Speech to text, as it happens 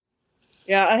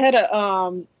Yeah, I had a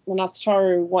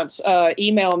Nataru once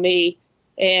email me,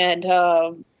 and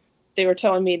they were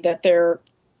telling me that their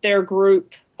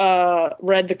group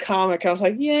read the comic. I was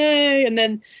like, yay! And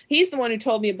then he's the one who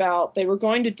told me about they were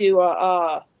going to do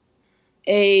a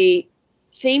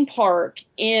theme park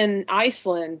in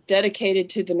Iceland dedicated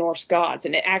to the Norse gods,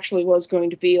 and it actually was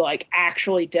going to be like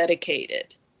actually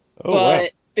dedicated. Oh, but wow.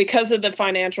 Because of the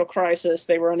financial crisis,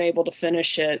 they were unable to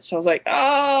finish it. So I was like,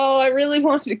 oh, I really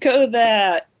wanted to go to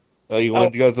that. Oh, you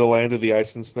wanted to go to the land of the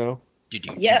ice and snow?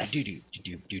 Yes.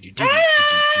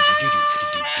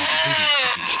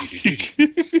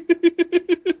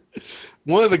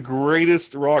 One of the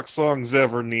greatest rock songs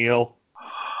ever, Neil.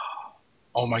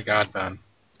 Oh my God, Ben.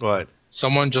 What?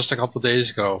 Someone just a couple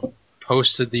days ago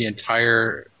posted the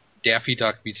entire Daffy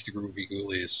Duck Meets the Groovy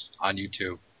Ghoulies on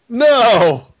YouTube.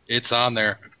 No! It's on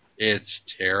there. It's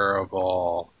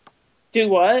terrible. Do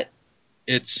what?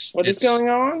 What is going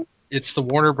on? It's the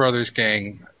Warner Brothers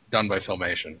gang done by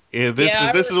Filmation. Yeah,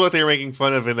 this is what they were making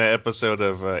fun of in that episode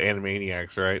of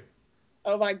Animaniacs, right?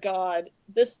 Oh my God,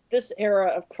 this era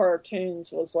of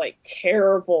cartoons was like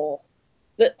terrible.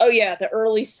 The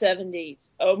early 70s.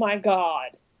 Oh my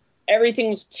God, everything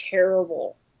was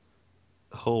terrible.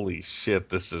 Holy shit,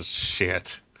 this is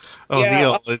shit. Oh, Yeah.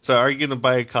 Neil, are you going to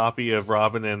buy a copy of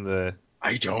Robin and the...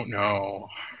 I don't know.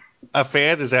 A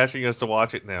fan is asking us to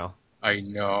watch it now. I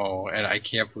know, and I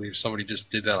can't believe somebody just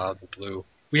did that out of the blue.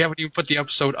 We haven't even put the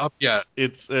episode up yet.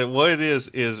 It's what it is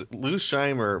Lou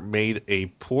Scheimer made a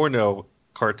porno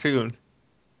cartoon.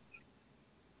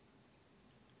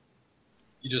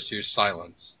 You just hear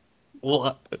silence.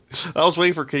 Well, I was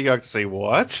waiting for Kitty Hawk to say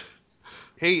what?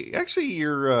 Hey, actually,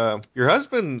 your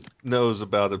husband knows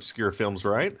about obscure films,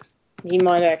 right? He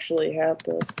might actually have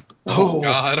this. Oh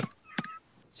God!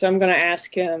 So I'm gonna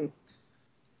ask him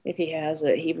if he has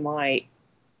it. He might.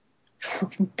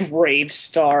 Brave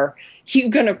Star. You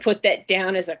gonna put that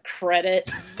down as a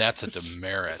credit? That's a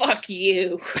demerit. Fuck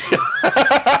you.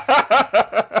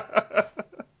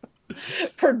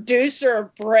 Producer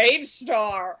of Brave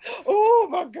Star. Oh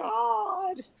my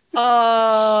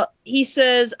God. He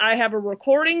says, I have a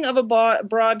recording of a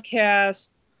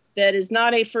broadcast that is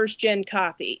not a first gen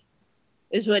copy,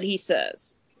 is what he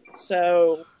says.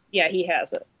 So yeah, he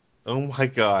has it. Oh my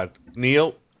God,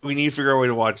 Neil, we need to figure out a way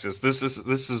to watch this. This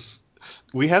is.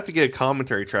 We have to get a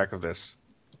commentary track of this.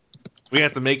 We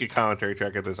have to make a commentary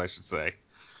track of this, I should say.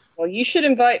 Well, you should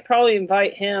probably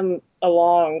invite him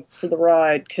along for the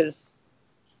ride, because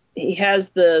he has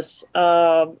this.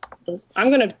 I'm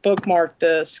going to bookmark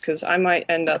this, because I might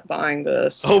end up buying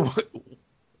this. Oh,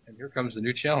 And here comes the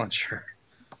new challenger.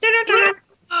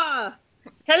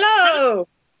 Hello.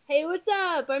 Hey, what's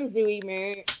up? I'm Zooey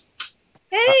Mer.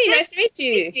 Hey, nice to meet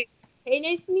you. Hey,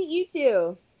 nice to meet you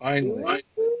too. Finally.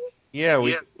 yeah,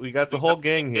 we got the whole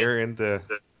gang here and And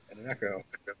an echo.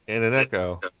 an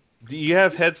echo. Do you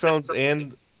have headphones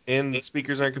and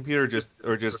speakers on your computer,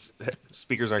 or just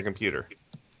speakers on your computer?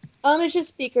 It's just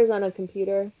speakers on a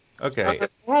computer. Okay.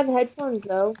 I have headphones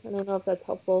though. I don't know if that's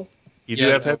helpful. You do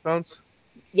have headphones?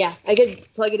 Yeah, I could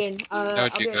plug it in. That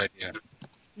would be a good idea.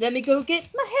 Let me go get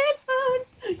my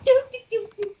headphones. Do, do,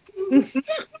 do, do.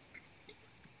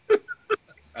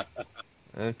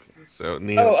 Okay. So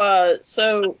Neil.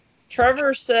 So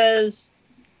Trevor says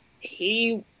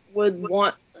he would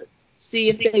see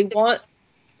if they want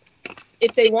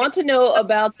to know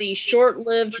about the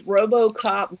short-lived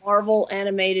RoboCop Marvel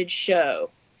animated show,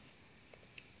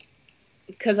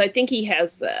 because I think he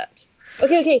has that.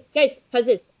 Okay, guys, how's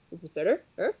this? Is this better?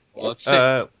 Well, let's see.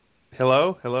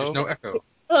 Hello? There's no echo.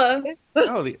 Hello.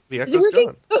 Oh, the Is it echo's working?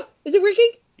 gone. Oh, is it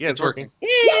working? Yeah, it's working.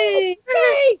 Yay!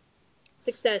 Yay!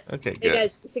 Success. Okay, Hey good.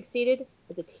 guys, we succeeded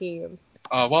as a team.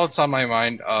 While it's on my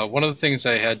mind, one of the things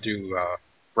I had to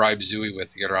bribe Zooey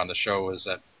with to get her on the show was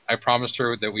that I promised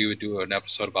her that we would do an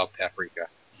episode about paprika.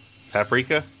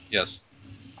 Paprika? Yes.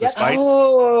 The spice?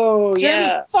 Oh, Jeremy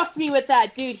yeah. fucked me with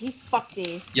that, dude. He fucked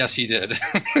me. Yes, he did.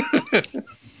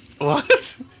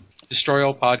 What? Destroy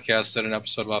All Podcast did an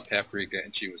episode about paprika,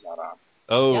 and she was not on.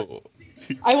 Oh.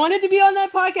 I wanted to be on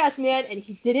that podcast, man, and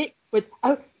he did it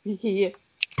without me.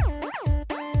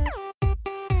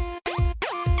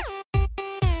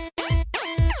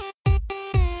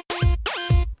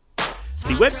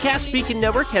 The Webcast Beacon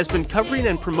Network has been covering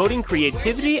and promoting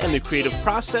creativity and the creative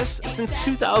process since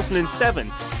 2007,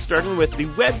 starting with the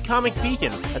Webcomic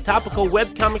Beacon, a topical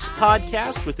webcomics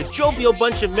podcast with a jovial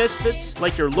bunch of misfits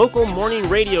like your local morning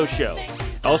radio show.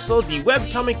 Also, the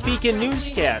Webcomic Beacon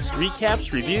newscast,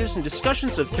 recaps, reviews, and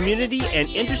discussions of community and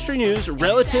industry news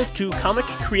relative to comic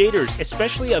creators,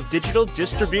 especially of digital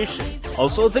distribution.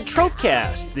 Also, the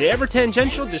Tropecast, the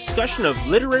ever-tangential discussion of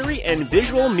literary and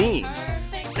visual memes.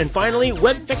 And finally,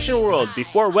 Web Fiction World.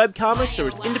 Before webcomics, there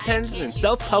was independent and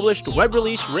self-published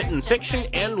web-release written fiction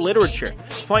and literature.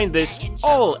 Find this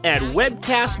all at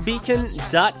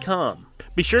webcastbeacon.com.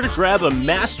 Be sure to grab a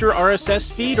master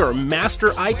RSS feed or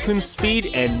master iTunes feed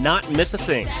and not miss a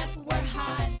thing.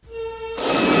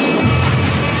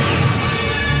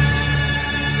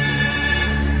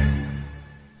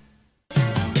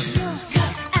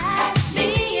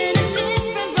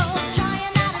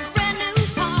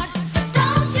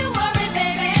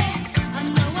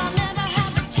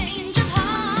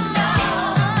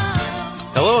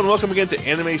 Hello and welcome again to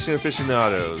Animation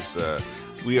Aficionados.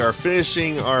 We are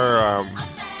finishing our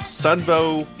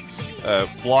Sunbow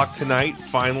block tonight,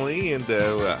 finally, and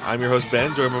I'm your host,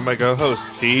 Ben, joined by my co-host,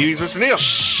 TV's Mr. Neil.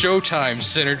 Showtime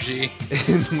synergy.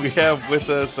 And we have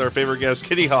with us our favorite guest,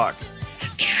 Kitty Hawk.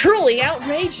 Truly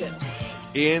outrageous.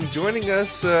 And joining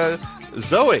us,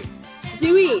 Zoe.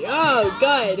 Dewey. Oh,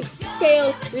 good.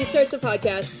 Fail. Restart the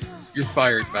podcast. You're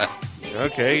fired, man.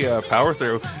 Okay, power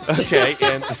through. Okay,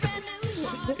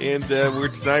 and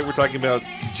tonight we're talking about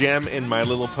Jem and My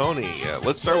Little Pony.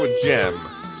 Let's start with Jem.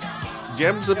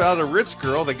 Jem's about a rich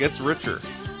girl that gets richer.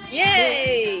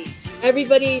 Yay!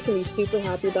 Everybody can be super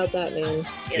happy about that, man.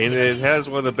 And it has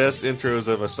one of the best intros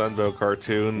of a Sunbow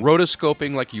cartoon.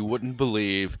 Rotoscoping like you wouldn't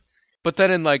believe. But then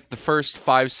in like the first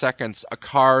 5 seconds, a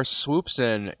car swoops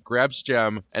in, grabs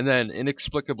Jem, and then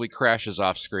inexplicably crashes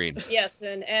off screen. Yes,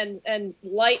 and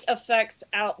light effects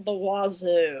out the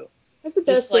wazoo. That's the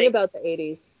best thing about the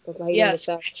 80s. The lighting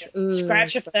effects. effects.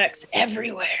 Scratch effects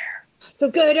everywhere. So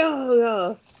good.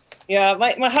 Oh. Yeah,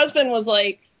 my husband was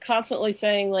like constantly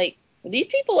saying like, are these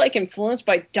people like influenced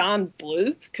by Don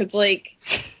Bluth? Because like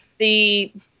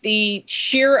the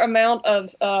sheer amount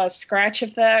of scratch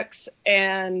effects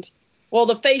and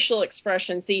the facial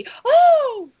expressions, the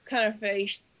kind of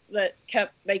face that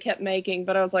they kept making.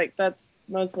 But I was like, that's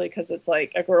mostly because it's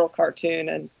like a girl cartoon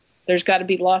and there's got to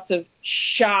be lots of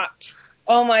shocked,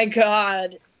 oh my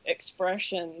god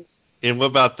expressions. And what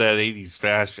about that 80s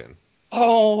fashion?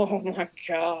 Oh my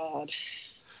god.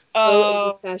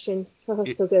 80s fashion. Oh,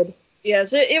 so good.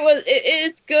 Yes,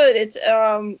 it's good. It's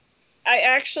I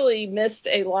actually missed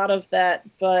a lot of that,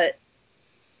 but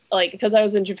like because I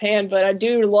was in Japan, but I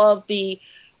do love the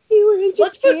You were in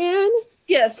Japan?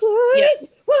 Yes. What?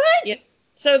 Yes. What? Yeah.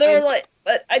 So they were like,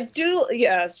 but I do,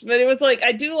 yes, but it was like,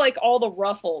 I do like all the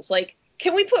ruffles. Like,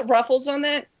 can we put ruffles on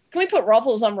that? Can we put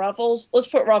ruffles on ruffles? Let's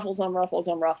put ruffles on ruffles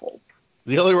on ruffles.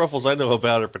 The only ruffles I know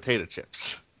about are potato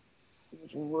chips.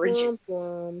 Ridges.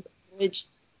 Blum.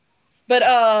 But,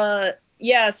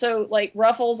 yeah, so like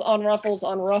ruffles on ruffles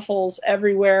on ruffles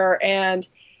everywhere. And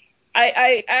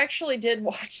I actually did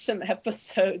watch some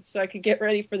episodes so I could get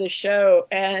ready for the show.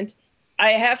 And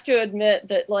I have to admit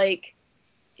that like,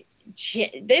 they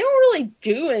don't really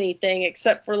do anything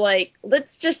except for like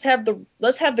let's have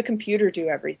the computer do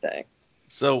everything.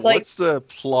 So like, what's the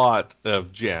plot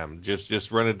of Jem?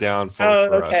 Just run it down for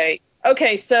us.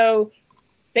 Okay, so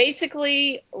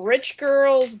basically rich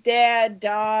girl's dad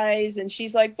dies and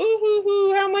she's like boo hoo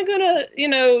hoo, how am I gonna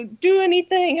do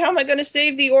anything, how am I gonna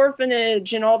save the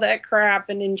orphanage and all that crap,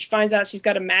 and then she finds out she's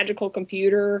got a magical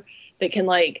computer that can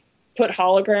like put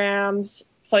holograms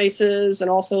places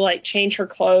and also like change her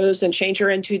clothes and change her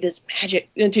into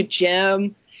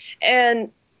Jem, and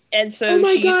so oh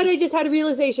my god, I just had a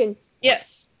realization.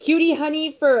 Yes, cutie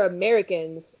honey for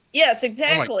Americans. Yes,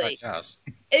 exactly. Oh my god,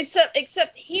 yes.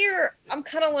 Except here I'm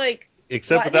kind of like,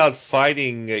 except without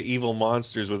fighting evil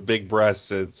monsters with big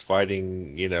breasts, it's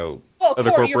fighting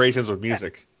other corporations with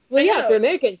music. Well, yeah, for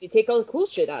Americans, you take all the cool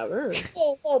shit out.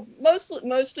 Well,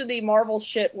 most of the Marvel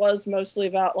shit was mostly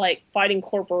about like fighting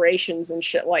corporations and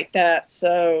shit like that.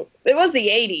 So it was the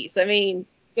 80s. I mean,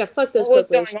 yeah, fuck those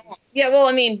corporations. Yeah, well,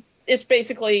 I mean, it's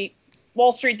basically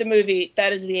Wall Street the movie.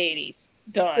 That is the 80s.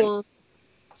 Done. Cool.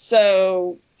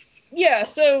 So yeah,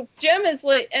 so Jem is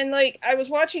like, and like I was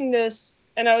watching this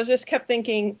and I was just kept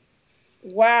thinking,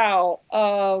 wow.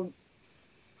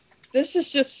 This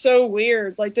is just so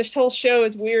weird. Like, this whole show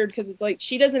is weird because it's like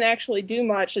she doesn't actually do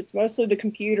much. It's mostly the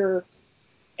computer.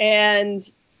 And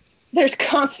there's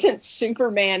constant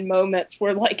Superman moments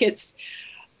where, like, it's,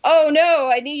 oh,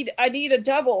 no, I need a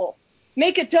double.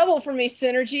 Make a double for me,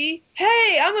 Synergy.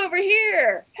 Hey, I'm over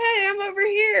here. Hey, I'm over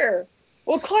here.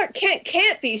 Well, Clark Kent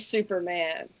can't be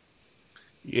Superman.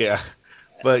 Yeah.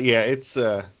 But, yeah, it's...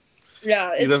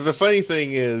 Yeah. The funny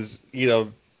thing is,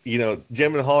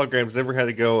 Gem and Holograms never had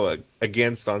to go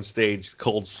against on stage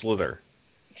Cold Slither.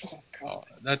 Oh,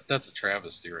 that's a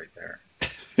travesty right there.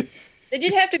 They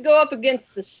did have to go up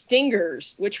against the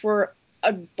Stingers, which were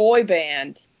a boy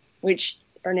band, which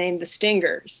are named the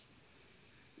Stingers.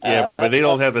 Yeah, but they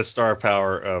don't have the star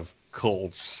power of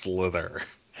Cold Slither.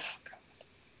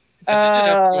 They did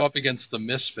have to go up against the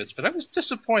Misfits, but I was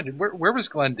disappointed. Where was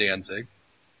Glenn Danzig?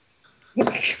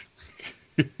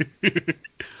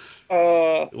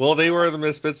 Well, they were the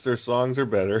Misfits. Their songs are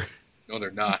better. No,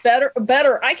 they're not.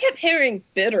 Better. I kept hearing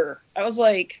bitter. I was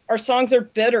like, our songs are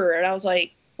bitter. And I was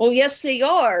like, well, yes, they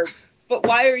are. But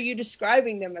why are you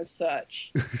describing them as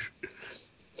such?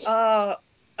 Oh,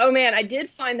 man, I did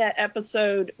find that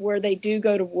episode where they do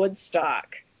go to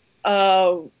Woodstock.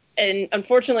 And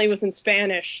unfortunately, it was in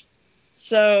Spanish.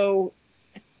 So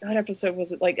what episode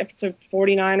was it? Like episode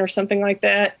 49 or something like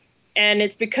that. And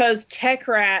it's because Tech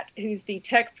Rat, who's the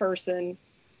tech person,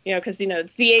 because,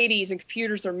 it's the 80s and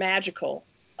computers are magical,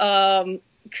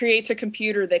 creates a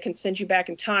computer that can send you back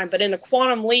in time, but in a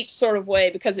quantum leap sort of way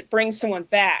because it brings someone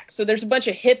back. So there's a bunch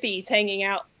of hippies hanging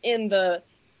out in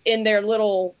their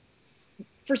little...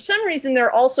 For some reason,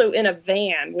 they're also in a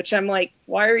van, which I'm like,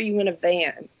 why are you in a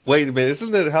van? Wait a minute,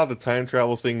 isn't that how the time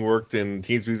travel thing worked in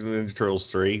Teenage Mutant Ninja Turtles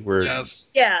 3? Where... Yes.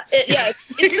 Yeah,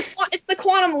 it's the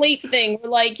quantum leap thing,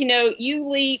 where you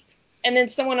leap, and then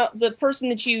the person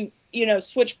that you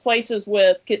switch places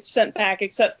with gets sent back.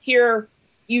 Except here,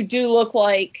 you do look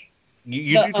like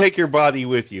you do take your body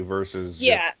with you versus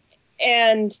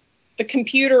and the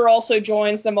computer also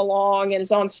joins them along and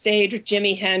is on stage with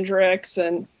Jimi Hendrix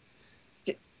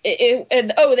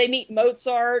they meet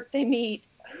Mozart. They meet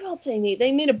who else? They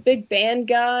meet a big band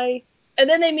guy, and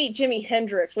then they meet Jimi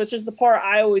Hendrix, which is the part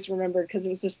I always remembered because it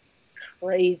was just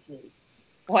crazy.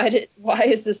 Why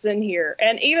is this in here?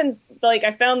 And even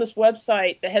I found this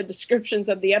website that had descriptions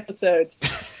of the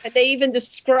episodes, and they even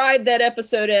described that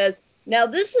episode as, now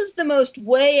this is the most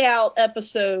way out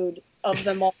episode of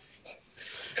them all.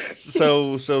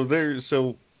 So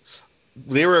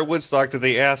they were at Woodstock. Did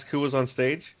they ask who was on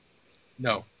stage?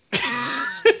 No.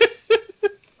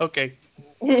 Okay.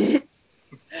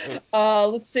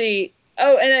 Let's see.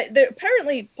 Oh, and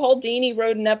apparently Paul Dini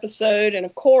wrote an episode, and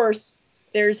of course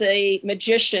there's a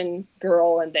magician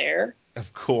girl in there.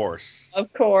 Of course. I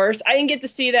didn't get to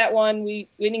see that one. We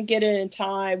didn't get it in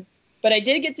time, but I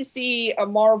did get to see a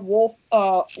Marv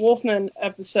Wolfman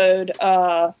episode.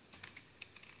 Oh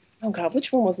God,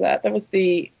 which one was that? That was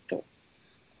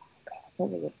what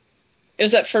was it? It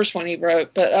was that first one he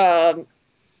wrote, but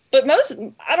most,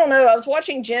 I don't know. I was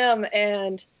watching Jim,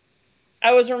 and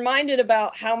I was reminded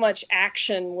about how much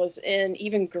action was in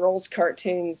even girls'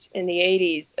 cartoons in the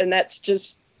 80s, and that's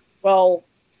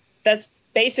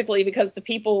basically because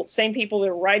the same people that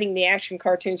were writing the action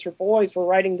cartoons for boys were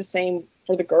writing the same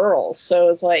for the girls. So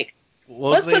it's like,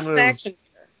 let's put some action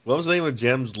here. What was the name of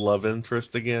Jim's love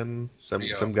interest again?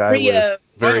 Some guy Rio.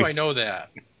 Why do I know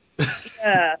that?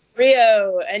 Yeah,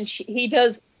 Rio, and he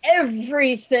does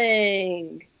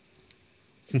everything.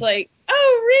 It's like,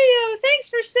 oh, Rio, thanks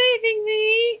for saving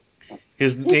me.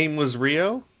 His name was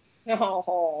Rio?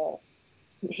 Oh,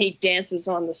 he dances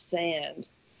on the sand.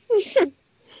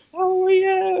 Oh,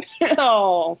 yeah.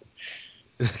 Oh.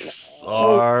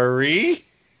 Sorry.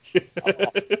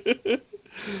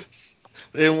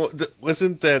 And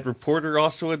wasn't that reporter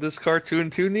also in this cartoon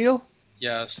too, Neil?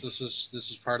 Yes, this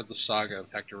is part of the saga of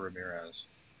Hector Ramirez.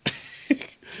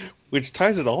 Which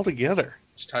ties it all together.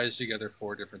 Which ties together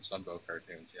 4 different Sunbow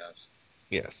cartoons, yes.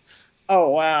 Yes. Oh,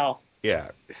 wow. Yeah.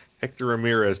 Hector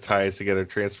Ramirez ties together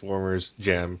Transformers,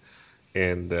 Gem,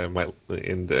 and Not My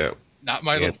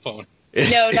Little Pony.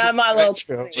 No, not My Little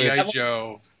Pony. G.I.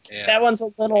 Joe. And that one's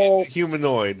a little...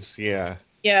 Humanoids, yeah.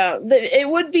 Yeah, it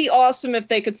would be awesome if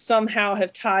they could somehow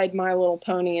have tied My Little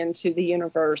Pony into the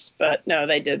universe, but no,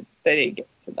 they didn't get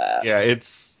to that.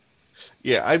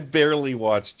 Yeah, I barely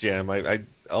watched Gem.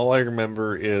 All I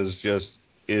remember is this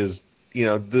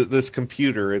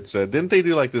computer. It's didn't they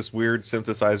do like this weird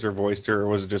synthesizer voice to her, or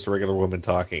was it just a regular woman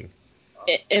talking?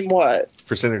 In what?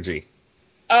 For Synergy.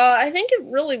 I think it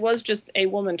really was just a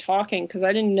woman talking, because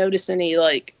I didn't notice any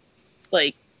like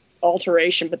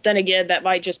alteration. But then again, that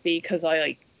might just be because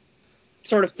I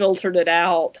sort of filtered it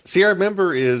out. See, I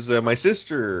remember is my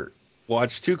sister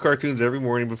watched 2 cartoons every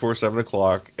morning before 7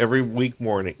 o'clock, every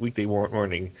weekday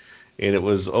morning, and it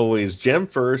was always Gem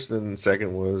first, and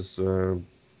second was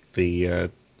the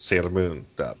Sailor Moon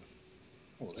dub.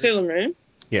 Sailor Moon?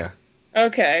 Yeah.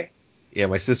 Okay. Yeah,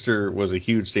 my sister was a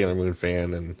huge Sailor Moon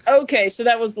fan, and Okay, so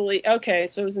that was the lead. Okay,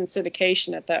 so it was in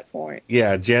syndication at that point.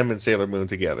 yeah, Jem and Sailor Moon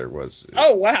together was.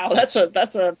 Oh wow, that's a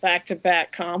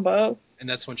back-to-back combo. And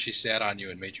that's when she sat on you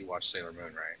and made you watch Sailor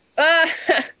Moon,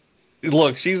 right?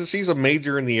 Look, she's a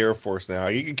major in the Air Force now.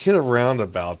 You can kid around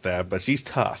about that, but she's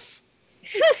tough.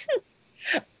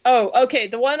 Oh, okay.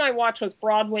 The one I watched was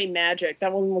Broadway Magic.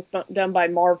 That one was done by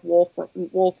Marv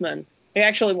Wolfman. I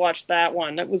actually watched that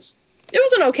one. It was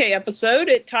an okay episode.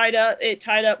 It tied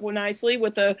up nicely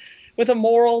with a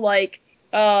moral like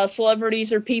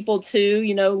celebrities are people too.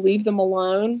 Leave them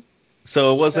alone.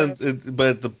 So it wasn't,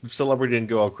 but the celebrity didn't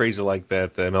go all crazy like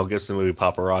that Mel Gibson movie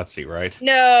Paparazzi, right?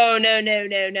 No.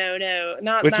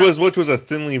 Not Which was a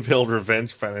thinly veiled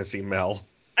revenge fantasy, Mel.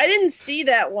 I didn't see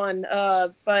that one,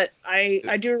 but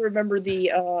I do remember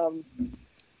the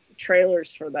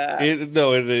trailers for that.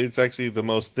 It's actually the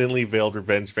most thinly veiled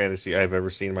revenge fantasy I've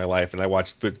ever seen in my life, and I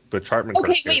watched Butch Hartman.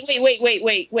 Okay,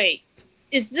 wait.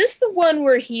 Is this the one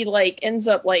where he like ends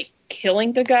up like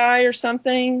killing the guy or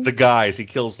something? The guys, he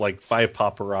kills like 5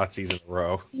 paparazzis in a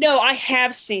row. No, I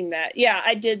have seen that. Yeah,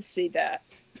 I did see that.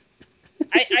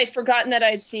 I'd forgotten that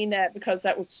I'd seen that because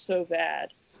that was so bad.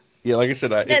 Yeah, like I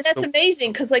said, that's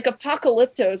amazing because like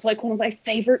Apocalypto is like one of my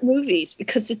favorite movies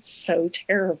because it's so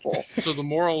terrible. So the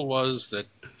moral was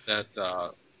that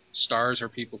stars are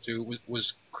people too.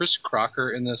 Was Chris Crocker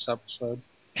in this episode?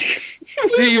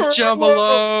 Leave Jem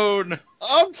alone.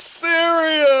 I'm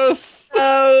serious.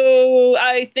 Oh,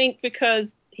 I think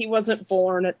because he wasn't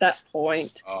born at that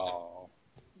point. Oh.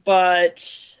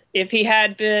 But if he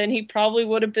had been, he probably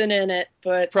would have been in it.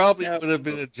 But probably would have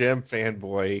been a Jem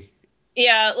fanboy.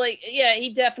 Yeah, he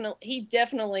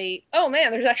definitely. Oh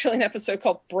man, there's actually an episode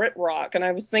called Brit Rock, and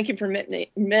I was thinking for a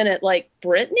minute like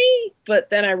Britney, but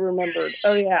then I remembered.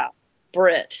 Oh yeah,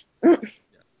 Brit.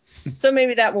 So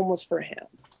maybe that one was for him.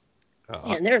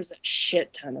 And there's a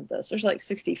shit ton of this. There's like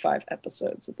 65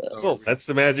 episodes of this. Oh, that's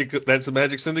the magic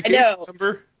syndication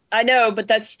number. I know, but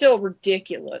that's still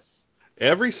ridiculous.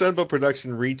 Every Sunbow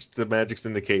production reached the magic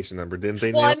syndication number, didn't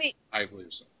they? Well, I believe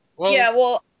so. Well, yeah,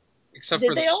 well. Except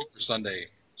for the Super Sunday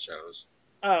shows.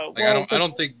 Oh, well, I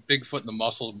don't think Bigfoot and the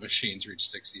Muscle Machines reached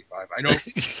 65.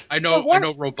 I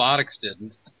know Robotics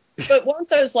didn't. But weren't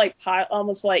those like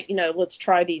almost like let's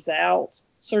try these out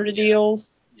sort of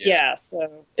deals? Yeah.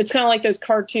 So it's kind of like those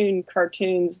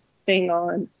cartoons thing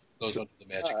on. Those are the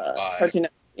Magic 5. Cartoon,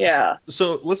 yeah.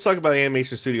 So let's talk about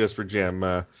animation studios for Jem.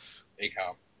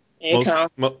 ACOM.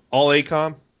 All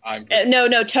ACOM.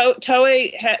 No.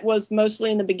 Toei was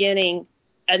mostly in the beginning.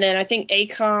 And then I think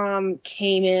ACOM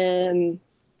came in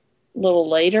a little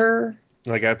later.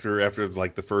 Like after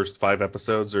like the first 5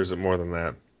 episodes, or is it more than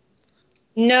that?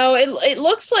 No, it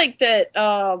looks like that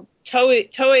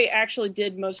Toei actually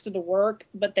did most of the work,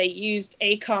 but they used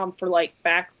ACOM for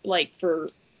for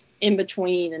in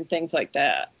between and things like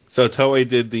that. So Toei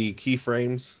did the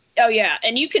keyframes? Oh yeah,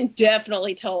 and you can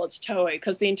definitely tell it's Toei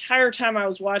because the entire time I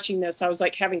was watching this, I was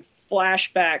like having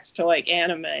flashbacks to like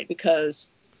anime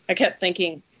because I kept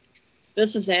thinking,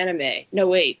 this is anime. No,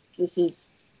 wait, this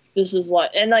is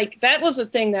like, and like that was the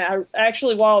thing that I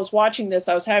actually, while I was watching this,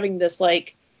 I was having this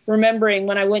like remembering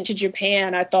when I went to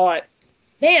Japan, I thought,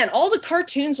 man, all the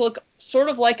cartoons look sort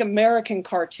of like American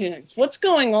cartoons. What's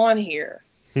going on here?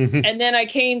 And then I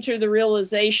came to the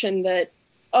realization that,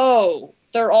 oh,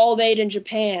 they're all made in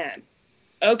Japan.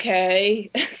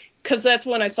 Okay. Because that's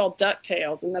when I saw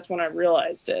DuckTales, and that's when I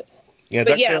realized it. Yeah,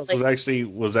 DuckTales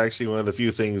was actually one of the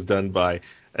few things done by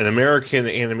an American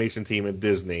animation team at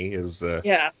Disney. It was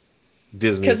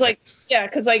Disney. Because when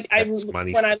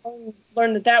I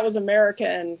learned that was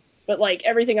American, but like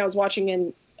everything I was watching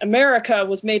in America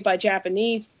was made by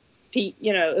Japanese people.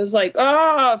 It was like,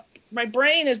 my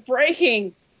brain is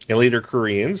breaking. And later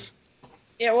Koreans.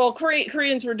 Yeah, well,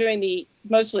 Koreans were doing the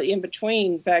mostly in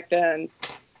between back then,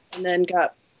 and then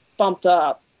got bumped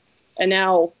up, and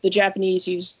now the Japanese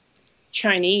use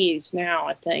Chinese now,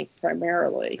 I think,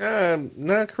 primarily.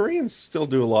 No, Koreans still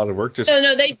do a lot of work.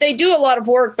 No, they do a lot of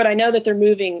work, but I know that they're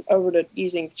moving over to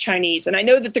using Chinese, and I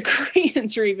know that the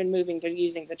Koreans are even moving to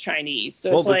using the Chinese.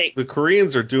 So the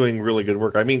Koreans are doing really good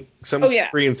work. I mean, some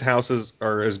Koreans' houses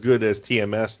are as good as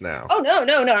TMS now. Oh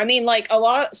no! I mean, like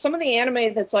some of the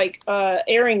anime that's like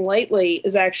airing lately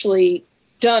is actually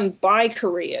done by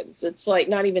Koreans. It's like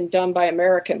not even done by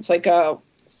Americans. Like, let's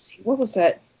see, what was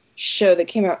that show that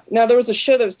came out? Now there was a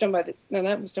show that was done by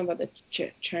the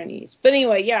Chinese. But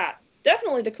anyway, yeah,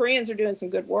 definitely the Koreans are doing some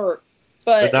good work.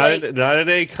 But not at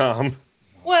ACOM.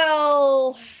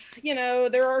 Well,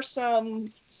 there are some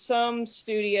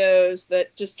studios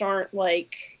that just aren't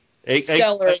like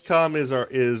stellar. ACOM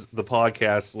is the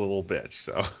podcast's little bitch.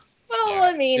 So. Well, Yeah,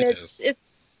 I mean, it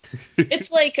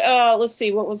it's like let's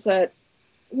see, what was that?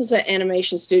 What was that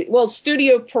animation studio? Well,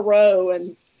 Studio Pierrot,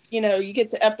 and you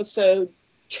get to episode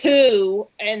 2,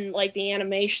 and like the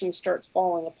animation starts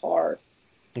falling apart.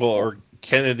 Well, or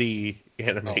Kennedy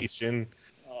animation.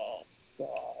 Oh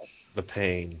God. The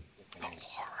pain. The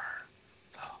horror.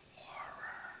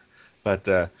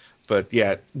 But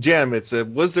yeah, Jem,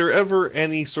 was there ever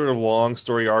any sort of long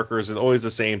story arc, or is it always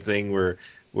the same thing where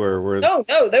No,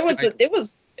 there was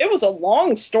it was a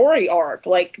long story arc.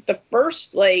 Like the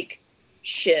first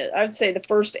I'd say the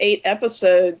first 8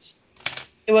 episodes,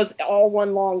 it was all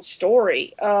one long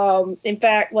story. In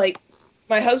fact, like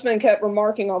my husband kept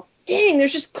remarking on, dang,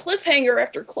 there's just cliffhanger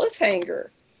after cliffhanger.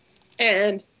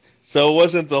 And so it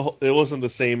wasn't the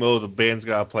same, the band's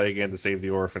gotta play again to save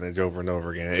the orphanage over and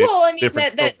over again. Well, I mean,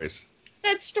 different stories.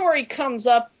 that story comes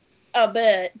up a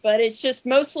bit, but it's just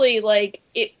mostly like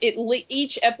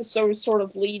each episode sort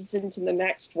of leads into the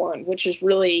next one, which is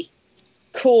really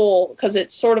cool because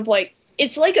it's sort of like,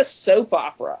 it's like a soap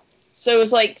opera. So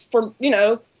it's like, for,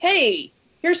 hey,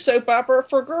 here's soap opera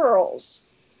for girls.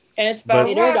 And it's about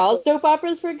Wait, are all soap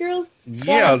operas for girls?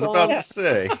 Yeah, I was about to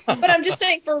say. But I'm just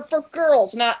saying for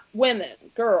girls, not women,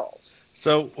 girls.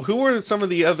 So who were some of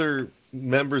the other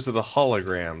members of the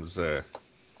holograms?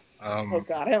 Oh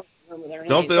God, I don't remember their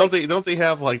names.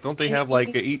 Don't they have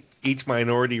each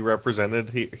minority represented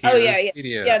here? Oh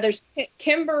yeah. There's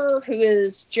Kimber, who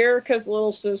is Jerica's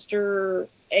little sister.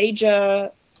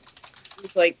 Aja,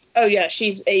 who's like, oh yeah,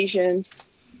 she's Asian.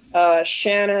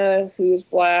 Shanna, who's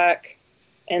black.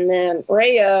 And then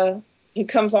Rhea, who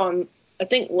comes on, I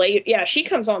think, later. Yeah, she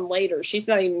comes on later. She's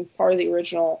not even part of the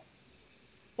original.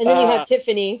 And then you have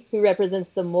Tiffany, who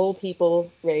represents the mole people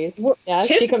race. Yeah,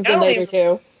 she comes in later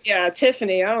too. Yeah,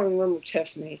 Tiffany. I don't remember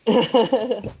Tiffany.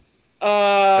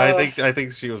 I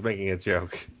think she was making a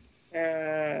joke.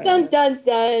 Dun dun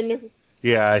dun.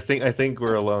 Yeah, I think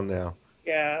we're alone now.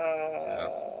 Yeah.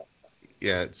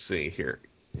 Yeah, let's see here.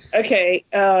 Okay,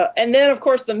 and then of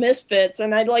course the Misfits,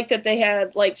 and I like that they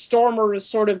had like Stormer is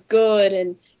sort of good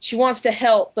and she wants to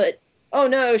help, but oh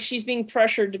no, she's being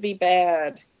pressured to be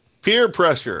bad. Peer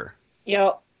pressure.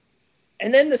 Yeah.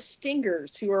 And then the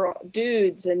Stingers, who are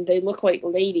dudes and they look like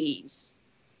ladies.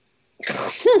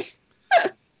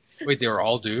 Wait, they were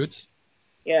all dudes?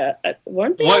 Yeah,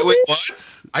 weren't they? Wait, what?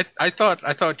 I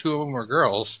thought 2 of them were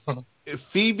girls.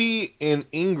 Phoebe and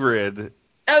Ingrid.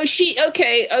 Oh,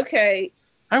 okay.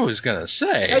 I was gonna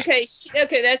say. Okay,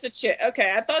 that's a chick.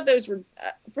 Okay, I thought those were,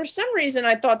 for some reason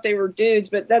I thought they were dudes,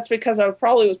 but that's because I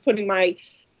probably was putting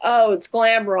it's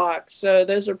glam rock, so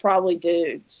those are probably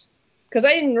dudes. Because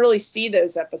I didn't really see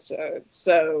those episodes,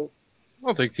 so. I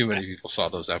don't think too many people saw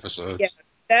those episodes. Yeah,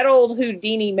 that old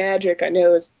Houdini Magic I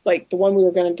know is like the one we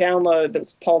were going to download. That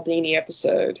was Paul Dini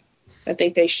episode. I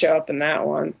think they show up in that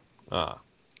one.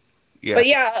 Yeah. But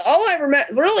yeah, all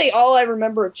I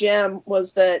remember of Jem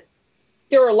was that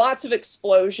there were lots of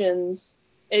explosions,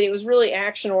 and it was really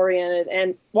action oriented.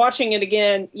 And watching it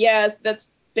again, yeah, that's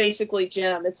basically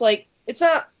Jem. It's like, it's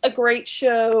not a great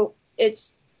show.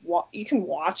 You can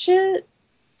watch it.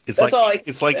 It's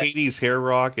like 80s hair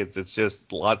rock. It's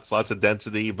just lots of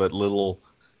density, but little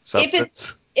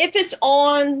substance. If it's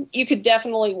on, you could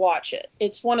definitely watch it.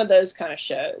 It's one of those kind of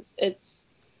shows.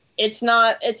 It's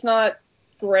not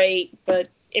great, but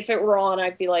if it were on,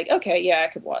 I'd be like, okay, yeah, I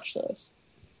could watch this.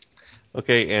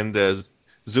 Okay, and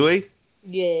Zoe?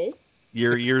 Yes.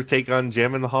 Your take on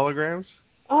Jem and the Holograms?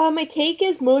 My take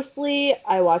is mostly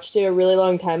I watched it a really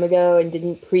long time ago and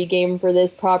didn't pregame for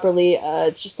this properly.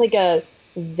 It's just like a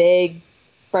vague,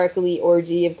 sparkly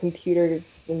orgy of computers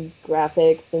and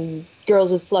graphics and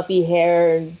girls with fluffy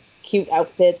hair and cute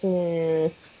outfits.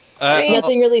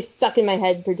 Nothing really stuck in my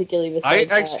head particularly. I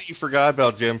actually forgot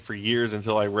about Jem for years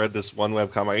until I read this one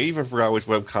webcomic. I even forgot which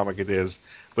webcomic it is.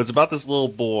 But it's about this little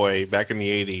boy back in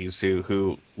the 80s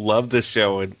who loved this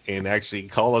show and actually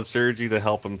called on Sergi to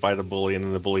help him fight a bully, and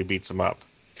then the bully beats him up.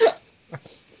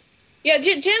 Yeah,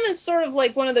 Jem is sort of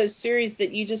like one of those series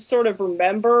that you just sort of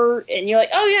remember, and you're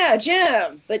like, oh yeah,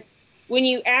 Jem. But when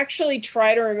you actually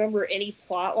try to remember any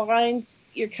plot lines,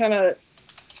 you're kind of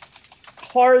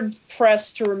hard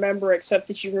pressed to remember, except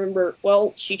that you remember,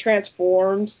 well, she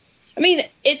transforms. I mean,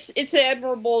 it's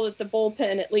admirable that the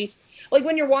bullpen, at least, like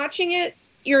when you're watching it,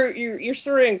 you're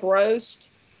sort of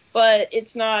engrossed, but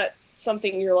it's not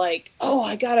something you're like, oh,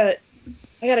 I gotta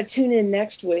tune in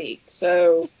next week.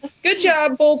 So good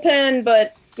job, bullpen,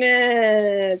 but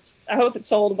I hope it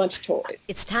sold a bunch of toys.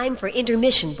 It's time for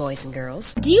intermission, boys and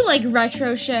girls. Do you like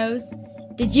retro shows?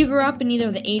 Did you grow up in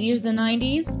either the 80s or the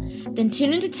 90s? Then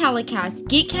tune into Telecast,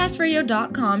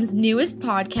 GeekCastRadio.com's newest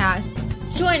podcast.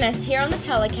 Join us here on the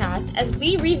telecast as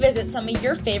we revisit some of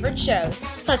your favorite shows,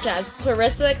 such as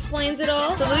Clarissa Explains It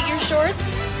All, Salute Your Shorts,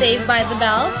 Saved by the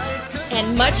Bell,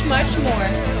 and much, much more,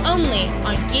 only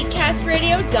on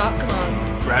GeekCastRadio.com.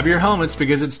 Grab your helmets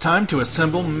because it's time to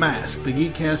assemble Mask. The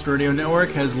Geekcast Radio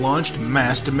Network has launched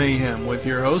Masked Mayhem with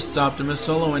your hosts Optimus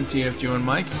Solo and TFG and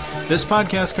Mike. This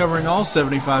podcast covering all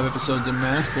 75 episodes of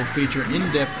Mask will feature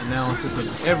in-depth analysis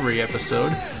of every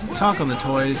episode, talk on the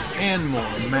toys, and more.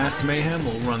 Masked Mayhem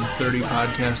will run 30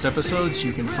 podcast episodes.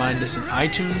 You can find us in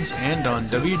iTunes and on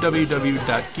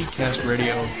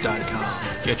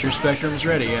www.geekcastradio.com. Get your spectrums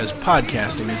ready as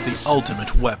podcasting is the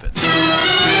ultimate weapon.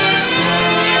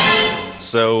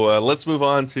 So let's move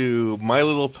on to My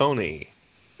Little Pony.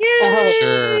 Yay!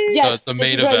 Sure. Yes, The this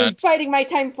main is what I'm event. fighting my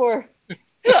time for.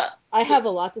 I have a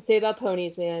lot to say about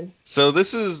ponies, man. So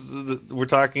this is we're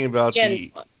talking about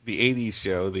Gen the 80s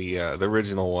show, the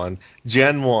original one,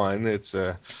 Gen 1. It's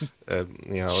And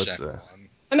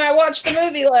I watched the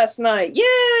movie last night.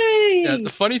 Yay! Yeah,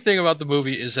 the funny thing about the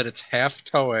movie is that it's half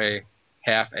Toei,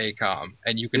 half ACOM,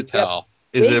 and you can tell.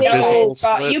 Is it a Wait, principal Oh,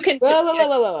 split? God, you can.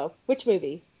 Whoa. Which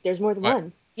movie? There's more than What?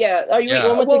 one. Yeah. Are you? Yeah. The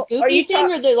one with Well, the are goofy you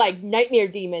thing or the like nightmare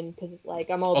demon? Because like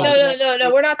I'm all Oh. about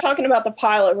No. We're not talking about the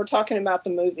pilot. We're talking about the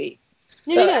movie.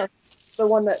 No. The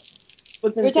one that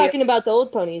was in. We're talking about the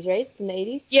old ponies, right? From the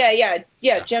 80s? Yeah.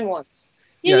 Gen 1s.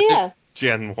 Yeah.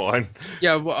 Gen 1.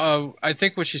 Yeah, well, I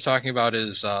think what she's talking about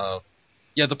is, the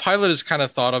pilot is kind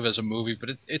of thought of as a movie, but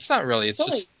it's not really. It's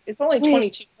just, It's only Wait.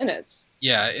 22 minutes.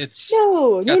 yeah, it's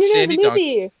No, got Sandy the Dunk.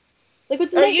 movie. Like with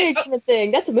the Are you- nightmare demon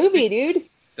thing. That's a movie, dude.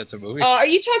 that's a movie. Are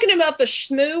you talking about the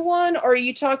Shmoo one, or are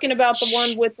you talking about the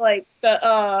one with like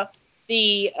the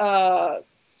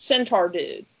centaur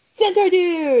dude? Centaur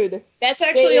dude. That's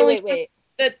actually Wait.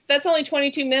 That's only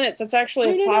 22 minutes. That's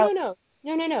actually a pilot. No.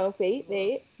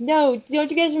 Wait. No,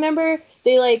 don't you guys remember?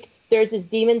 There's this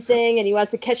demon thing, and he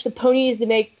wants to catch the ponies to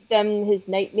make them his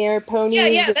nightmare ponies.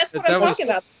 Yeah, that's what I'm was- talking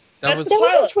about. That That's was the That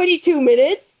wasn't pilot. 22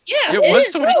 minutes. Yeah, It was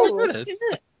is. 22 No, minutes. 22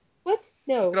 minutes. What?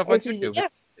 No. Look it up on Okay, YouTube. yeah.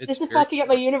 It's This is very fucking up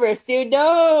my short. universe, dude.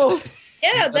 No.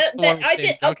 Yeah, That's the one with I Sandy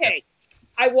did. Duncan. Okay,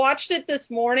 I watched it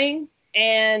this morning,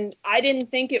 and I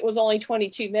didn't think it was only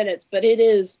 22 minutes, but it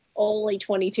is only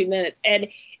 22 minutes, and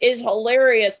it's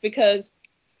hilarious because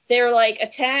they're like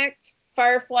attacked.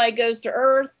 Firefly goes to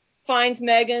Earth, finds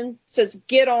Megan, says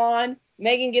get on.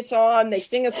 Megan gets on. They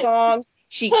sing a song.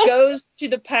 She goes to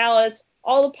the palace.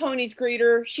 All the ponies greet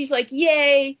her. She's like,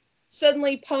 yay.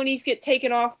 Suddenly ponies get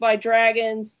taken off by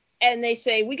dragons, and they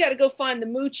say, we got to go find the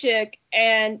Moo Chick,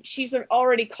 and she's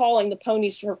already calling the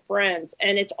ponies her friends,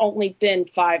 and it's only been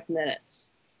 5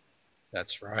 minutes.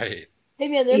 That's right. Hey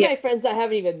man, they're Yeah. my friends that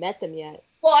haven't even met them yet.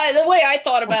 Well, the way I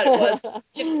thought about it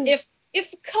was,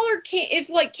 if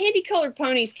candy colored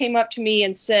ponies came up to me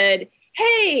and said,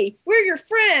 hey, we're your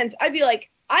friends, I'd be like,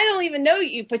 I don't even know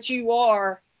you, but you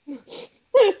are.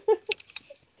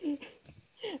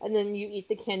 And then you eat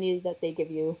the candy that they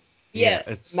give you. Yes.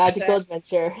 it's- Magical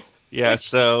adventure. Yeah,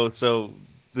 so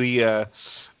the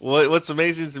what's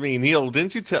amazing to me, Neil,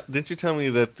 didn't you tell me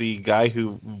that the guy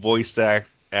who voiced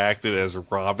acted as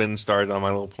Robin started on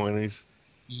My Little Ponies?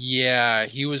 Yeah,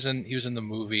 he was in the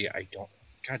movie.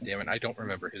 God damn it, I don't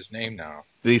remember his name now.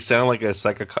 Did he sound like a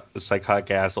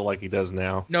psychotic asshole like he does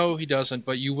now? No, he doesn't,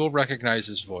 but you will recognize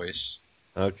his voice.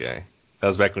 Okay, that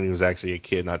was back when he was actually a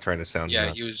kid, not trying to sound. Yeah,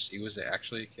 young. he was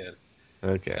actually a kid.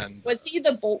 Okay. And Was he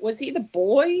the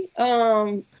boy?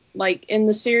 Like in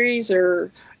the series,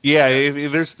 or Yeah,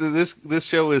 there's this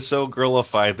show is so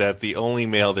girlified that the only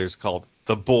male there's called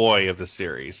the boy of the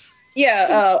series.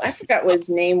 yeah, I forgot what his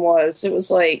name was. It was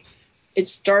like it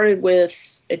started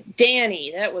with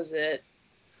Danny. That was it.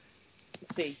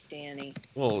 Let's see, Danny.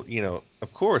 Well,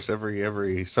 of course, every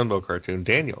Sunbow cartoon,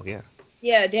 Daniel. Yeah.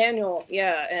 Yeah, Daniel.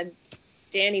 Yeah, and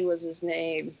Danny was his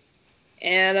name.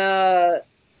 And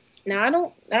now I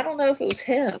don't know if it was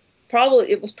him.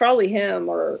 It was probably him,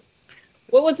 or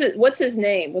what was it? What's his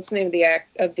name? What's the name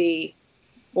of the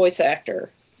voice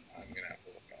actor? I'm gonna have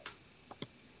to look up.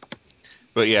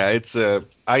 But yeah, it's I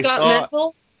Scott saw.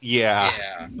 Menzel? Yeah.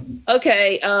 Yeah.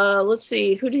 Okay, let's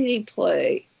see. Who did he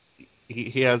play?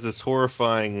 He has this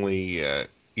horrifyingly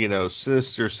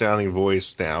sinister sounding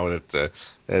voice now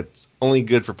that's only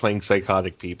good for playing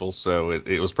psychotic people. So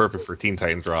it was perfect for Teen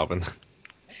Titans Robin.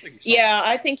 Yeah,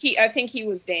 I think he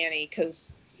was Danny,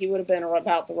 because he would have been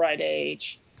about the right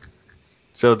age.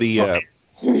 So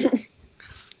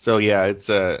so yeah, it's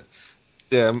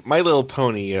My Little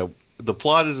Pony. The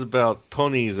plot is about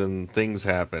ponies and things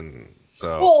happen.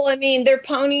 So Well, I mean, they're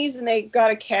ponies and they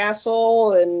got a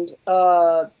castle, and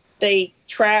they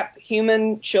trap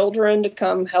human children to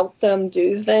come help them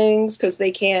do things because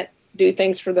they can't do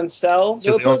things for themselves.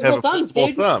 Because they don't have Opposable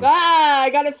opposable thumbs. Ah, I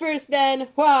got it first, Ben.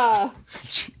 Wow.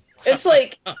 It's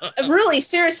like, really,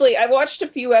 seriously, I watched a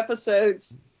few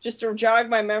episodes just to jog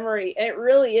my memory, and it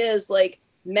really is like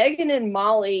Megan and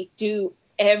Molly do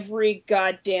every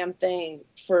goddamn thing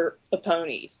for the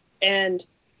ponies. And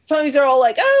ponies are all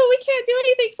like, oh, we can't do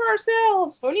anything for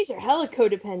ourselves. Ponies are hella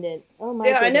codependent. Oh my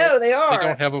Yeah, goodness. I know, they are. They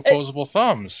don't have opposable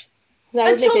thumbs. That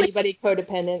would Until make anybody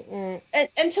codependent.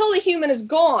 Until the human is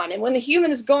gone. And when the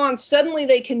human is gone, suddenly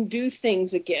they can do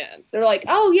things again. They're like,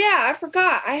 oh, yeah, I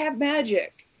forgot. I have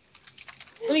magic.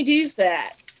 Let me use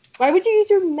that. Why would you use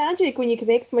your magic when you can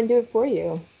make someone do it for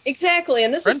you? Exactly.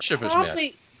 And this Friendship is is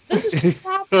probably... This is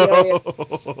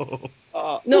probably...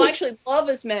 no, actually, love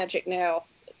is magic now,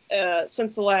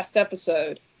 since the last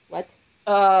episode. What?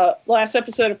 Last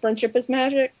episode of Friendship is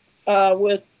Magic,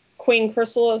 with Queen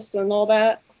Chrysalis and all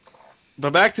that.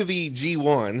 But back to the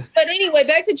G1. But anyway,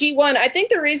 back to G1. I think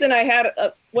the reason I had,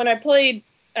 when I played,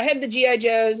 I had the G.I.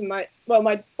 Joes, and my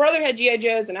brother had G.I.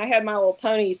 Joes, and I had My Little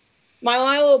Ponies.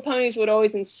 My Little Ponies would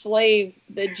always enslave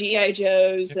the G.I.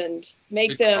 Joes and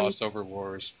make them... crossover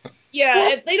wars.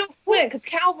 Yeah, and they don't win, because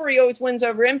cavalry always wins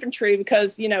over infantry,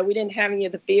 because, we didn't have any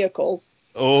of the vehicles.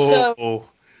 Oh.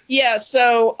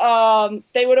 So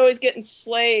they would always get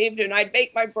enslaved, and I'd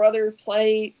make my brother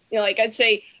play, I'd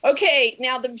say, okay,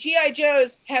 now the G.I.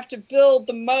 Joes have to build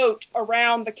the moat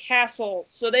around the castle,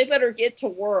 so they better get to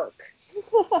work.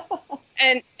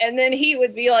 and then he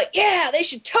would be like, yeah, they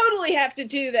should totally have to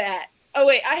do that. Oh,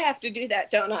 wait, I have to do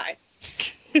that, don't I?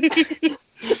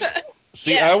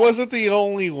 See, Yeah. I wasn't the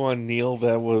only one, Neil,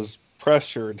 that was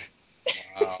pressured.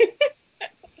 Wow.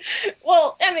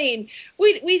 Well, I mean,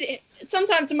 we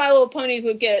sometimes the My Little Ponies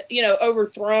would get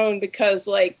overthrown because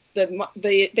they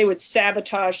would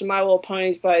sabotage the My Little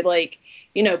Ponies by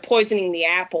poisoning the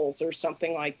apples or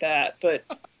something like that. But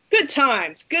good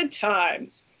times.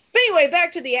 But anyway,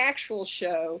 back to the actual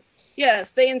show.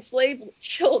 Yes, they enslave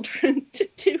children to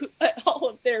do all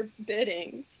of their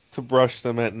bidding. To brush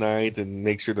them at night and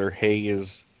make sure their hay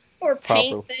is Or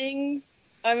paint proper. things.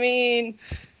 I mean,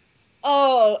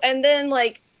 and then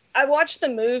I watched the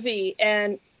movie,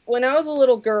 and when I was a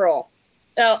little girl,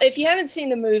 now if you haven't seen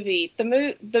the movie,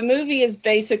 the movie is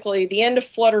basically the end of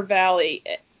Flutter Valley.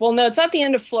 Well, no, it's not the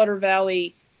end of Flutter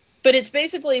Valley, but it's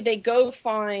basically they go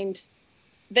find...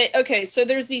 so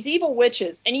there's these evil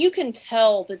witches, and you can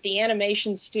tell that the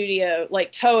animation studio,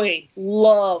 like Toei,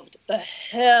 loved the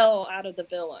hell out of the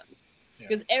villains. Yeah.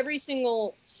 Because every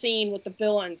single scene with the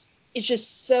villains is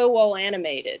just so well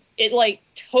animated. It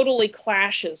totally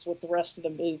clashes with the rest of the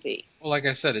movie. Well, like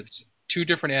I said, it's two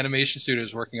different animation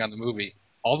studios working on the movie.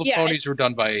 All the Yeah, ponies were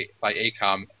done by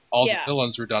ACOM. All Yeah. the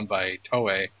villains were done by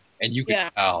Toei, and you could Yeah.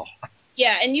 tell.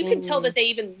 Yeah, and you can tell that they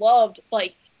even loved,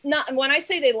 not when I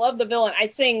say they love the villain,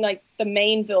 I'm saying the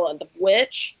main villain, the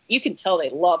witch. You can tell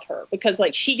they love her because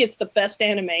she gets the best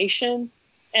animation,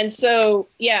 and so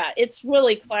yeah, it's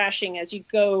really clashing as you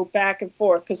go back and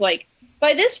forth because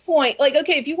by this point,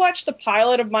 okay, if you watch the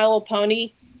pilot of My Little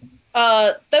Pony,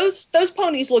 those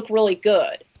ponies look really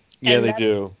good. Yeah, And they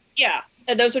do. Yeah,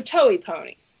 and those are Toei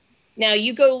ponies. Now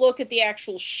you go look at the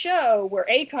actual show where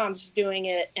ACOM's doing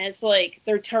it, and it's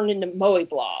they're turned into Moe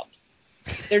blobs.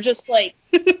 They're just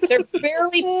they're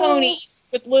barely ponies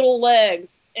with little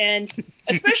legs, and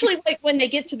especially when they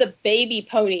get to the baby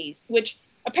ponies, which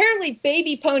apparently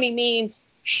baby pony means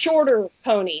shorter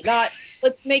pony, not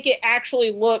let's make it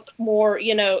actually look more,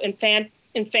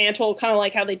 infantile, kind of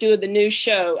like how they do in the new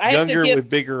show. Younger with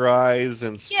bigger eyes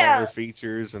and smaller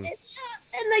features. And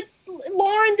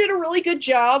Lauren did a really good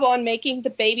job on making the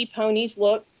baby ponies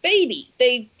look baby.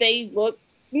 They look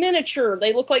miniature.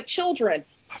 They look like children.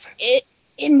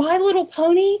 In My Little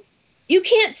Pony,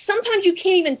 sometimes you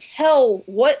can't even tell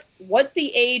what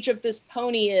the age of this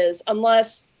pony is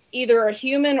unless either a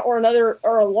human or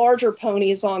a larger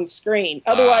pony is on screen.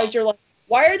 Otherwise, you're like,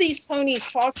 why are these ponies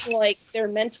talking like they're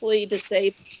mentally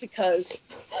disabled? Because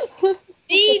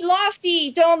 "Be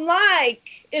lofty, don't like"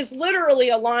 is literally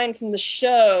a line from the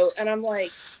show, and I'm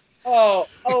like, oh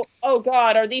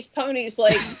God, are these ponies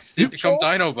They become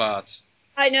Dinobots.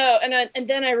 I know, and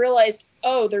then I realized,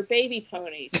 they're baby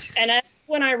ponies, and that's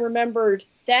when I remembered.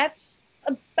 That's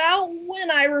about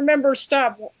when I remember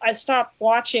I stopped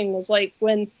watching. Was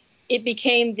when it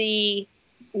became the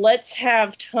let's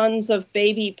have tons of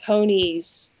baby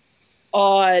ponies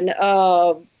on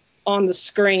the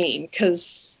screen,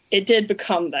 because it did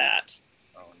become that.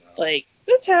 Oh no!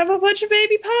 Let's have a bunch of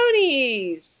baby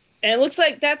ponies, and it looks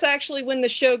like that's actually when the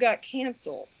show got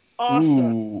canceled.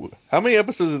 Awesome. Ooh. How many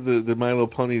episodes did the My Little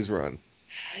Ponies run?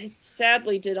 It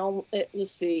sadly did.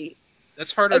 Let's see.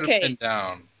 That's harder to Okay. pin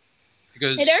down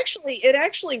Because it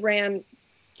actually ran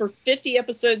for 50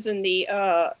 episodes in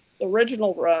the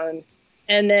original run,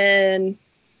 and then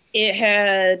it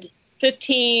had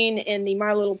 15 in the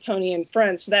My Little Pony and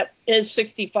Friends. So that is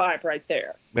 65 right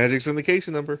there. Magic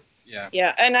syndication number. Yeah.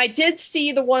 Yeah, and I did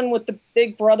see the one with the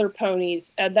Big Brother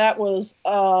ponies, and that was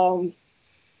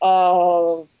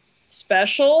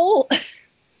special,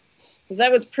 because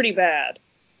that was pretty bad.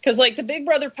 Because like the Big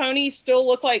Brother ponies still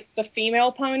look like the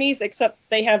female ponies, except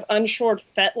they have unshorn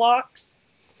fetlocks,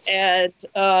 and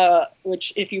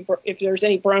which if there's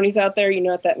any bronies out there, you know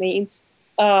what that means.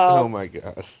 Oh my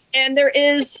god! And there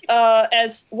is,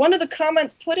 as one of the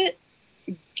comments put it,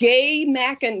 gay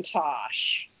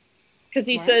Macintosh, because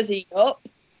he says yup.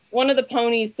 One of the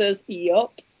ponies says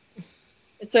yup,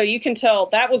 so you can tell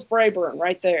that was Brayburn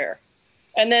right there.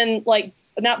 And then like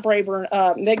not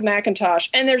Brayburn, Meg Macintosh,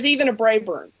 and there's even a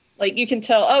Brayburn. Like you can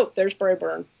tell, oh, there's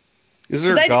Brayburn. Is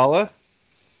there Gala?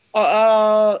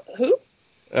 Who?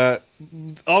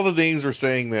 All the names we're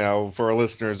saying now for our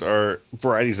listeners are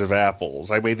varieties of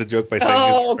apples. I made the joke by saying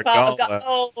Gala.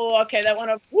 Oh, okay, that one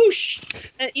of whoosh.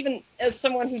 And even as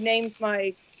someone who names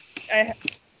my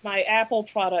Apple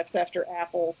products after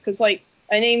apples, because like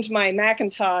I named my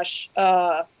Macintosh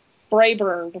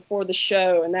Brayburn before the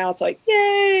show, and now it's like,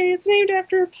 yay, it's named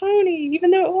after a pony,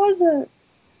 even though it wasn't.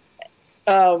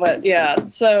 But yeah,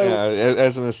 so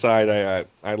as an aside,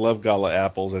 I love Gala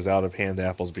apples as out of hand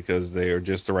apples because they are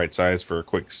just the right size for a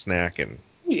quick snack. And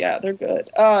yeah, they're good.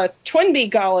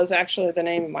 Twinbee Gala is actually the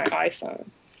name of my iPhone,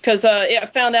 because I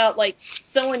found out like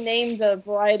someone named the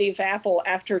variety of apple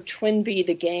after Twinbee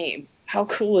the game. How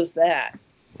cool is that?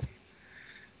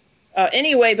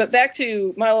 Anyway, but back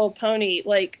to My Little Pony,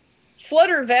 like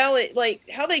Flutter Valley, like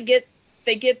how they get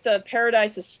the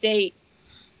Paradise Estate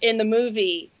in the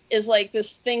movie is like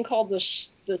this thing called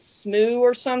the Smoo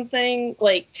or something,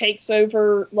 like takes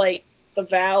over like the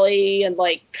valley and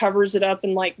like covers it up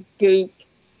in like goop.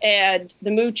 And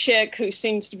the Moo chick, who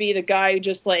seems to be the guy who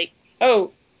just like,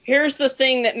 oh, here's the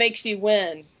thing that makes you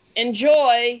win.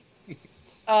 Enjoy.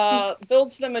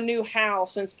 Builds them a new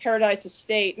house, and it's Paradise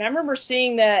Estate. And I remember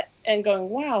seeing that and going,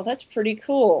 wow, that's pretty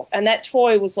cool. And that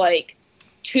toy was like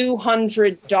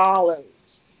 $200.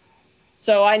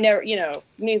 So I never,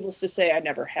 needless to say, I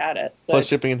never had it. But plus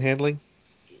shipping and handling?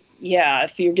 Yeah,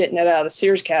 if you're getting it out of the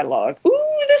Sears catalog.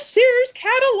 Ooh, the Sears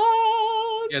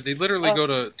catalog! Yeah, they literally go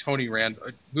to Tony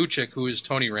Randall, Moochick, who is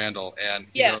Tony Randall, and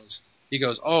he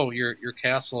goes, oh, your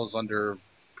castle is under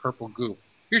purple goop.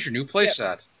 Here's your new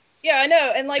playset. Yeah, I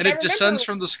know. And like, it descends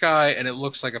from the sky, and it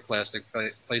looks like a plastic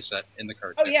playset in the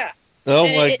cartoon. Oh, yeah. Oh,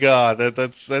 my God.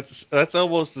 That's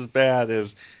almost as bad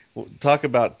as, talk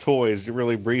about toys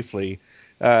really briefly.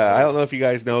 I don't know if you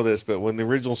guys know this, but when the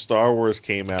original Star Wars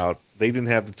came out, they didn't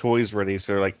have the toys ready.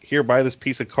 So they're like, here, buy this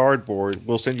piece of cardboard.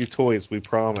 We'll send you toys. We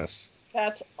promise.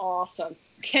 That's awesome.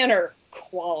 Kenner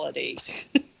quality.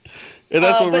 And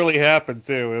that's what really happened,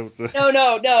 too.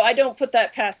 No. I don't put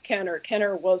that past Kenner.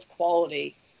 Kenner was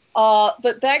quality.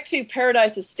 But back to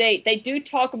Paradise Estate, they do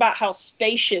talk about how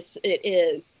spacious it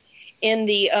is in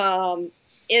the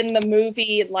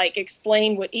movie, and like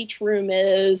explain what each room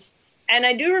is. And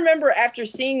I do remember after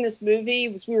seeing this movie,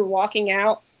 as we were walking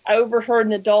out, I overheard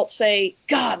an adult say,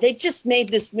 God, they just made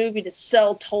this movie to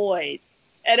sell toys.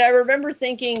 And I remember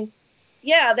thinking,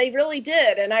 yeah, they really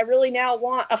did. And I really now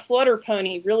want a Flutter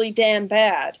Pony really damn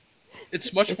bad.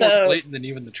 It's much more blatant than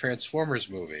even the Transformers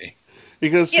movie.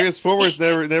 Because Transformers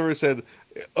never said,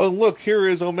 oh, look, here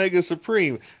is Omega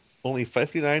Supreme. Only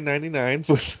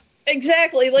 $59.99.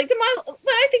 Exactly. Like but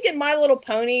I think in My Little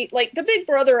Pony, like the Big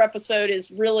Brother episode is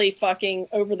really fucking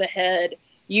over the head.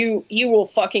 You will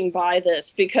fucking buy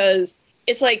this, because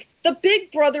it's like the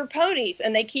Big Brother ponies,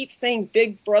 and they keep saying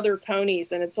Big Brother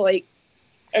ponies, and it's like,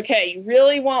 okay, you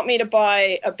really want me to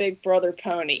buy a Big Brother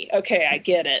pony? Okay, I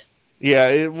get it.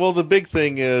 Yeah, well, the big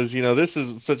thing is, this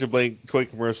is such a blatant toy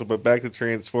commercial, but back to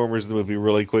Transformers, the movie,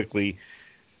 really quickly.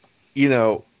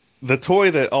 The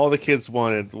toy that all the kids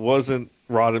wanted wasn't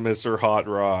Rodimus or Hot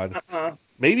Rod.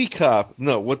 Maybe Cop.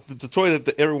 No, what the toy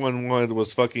that everyone wanted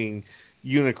was fucking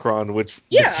Unicron, which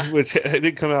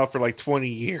didn't come out for like 20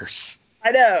 years.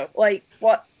 I know. Like,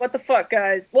 what the fuck,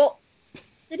 guys? Well,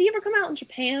 did he ever come out in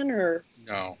Japan, or?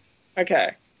 No.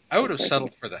 Okay. I would have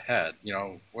settled for the head,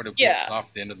 would have blown off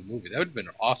at the end of the movie. That would have been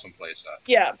an awesome playset.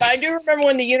 Yeah, but I do remember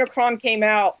when the Unicron came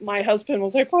out, my husband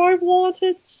was like, I want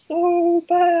it so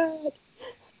bad.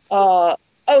 Oh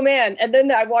man, and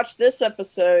then I watched this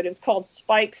episode. It was called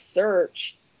Spike's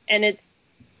Search, and it's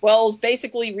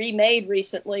basically remade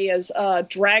recently as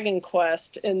Dragon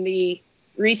Quest in the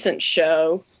recent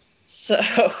show. So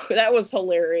that was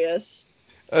hilarious.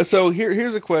 So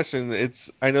here's a question.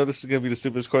 I know this is going to be the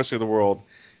stupidest question in the world.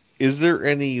 Is there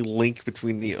any link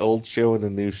between the old show and the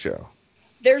new show?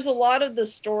 There's a lot of the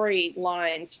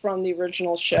storylines from the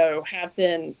original show have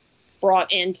been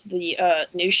brought into the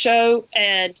new show,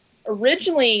 and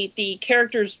originally the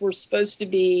characters were supposed to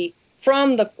be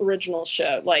from the original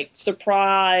show, like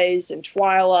Surprise and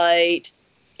Twilight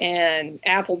and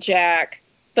Applejack,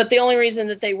 but the only reason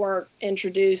that they weren't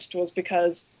introduced was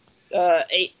because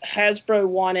Hasbro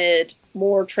wanted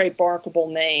more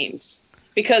trademarkable names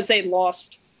because they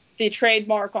lost the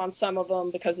trademark on some of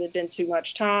them because it had been too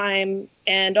much time,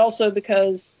 and also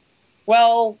because,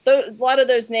 well, a lot of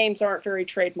those names aren't very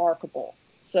trademarkable.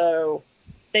 So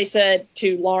they said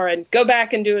to Lauren, go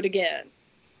back and do it again.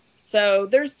 So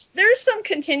there's some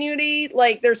continuity,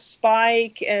 like there's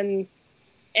Spike and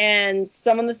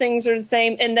some of the things are the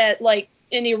same, and that like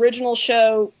in the original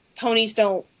show, ponies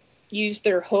don't use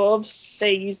their hooves,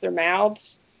 they use their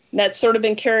mouths. And that's sort of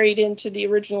been carried into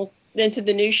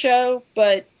the new show,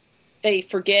 but they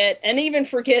forget, and even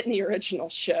forget in the original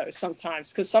show sometimes,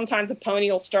 because sometimes a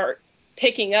pony will start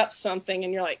picking up something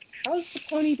and you're like, how is the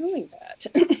pony doing that?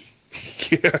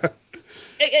 Yeah.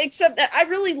 Except that I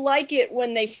really like it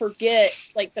when they forget,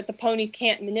 like, that the ponies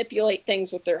can't manipulate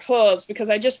things with their hooves,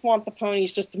 because I just want the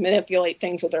ponies just to manipulate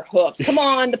things with their hooves. Come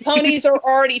on, the ponies are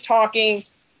already talking.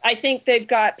 I think they've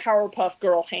got Powerpuff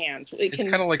Girl hands. It's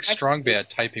kind of like Strong Bad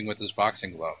typing with his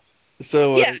boxing gloves.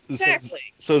 So yeah, exactly.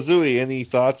 So Zooey, any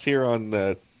thoughts here on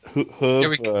the hoof? Yeah,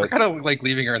 we're kind of like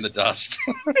leaving her in the dust.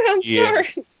 I'm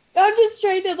sorry. I'm just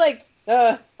trying to like.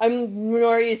 I'm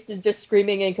more used to just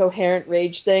screaming incoherent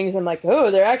rage things. I'm like, oh,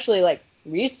 they're actually like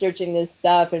researching this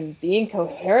stuff and being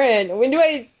coherent. When do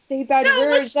I say bad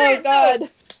words? Oh God.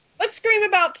 Let's scream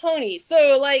about ponies.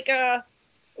 So like,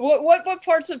 what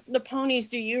parts of the ponies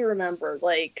do you remember?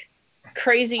 Like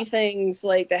crazy things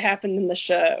like that happened in the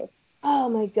show. Oh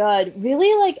my God.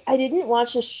 Really? Like, I didn't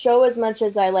watch the show as much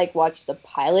as I like watched the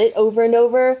pilot over and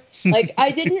over. Like,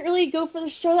 I didn't really go for the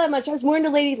show that much. I was more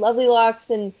into Lady Lovely Locks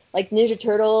and like Ninja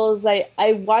Turtles.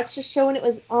 I watched the show when it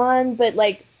was on, but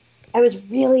like, I was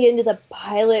really into the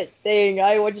pilot thing.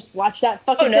 I would just watch that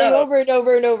fucking thing over and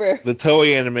over and over. The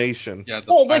Toei animation. Yeah,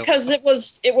 well, because it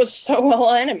was so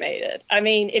well animated. I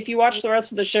mean, if you watch the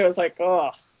rest of the show, it's like,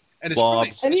 ugh. And it's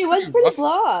really, I mean, it was pretty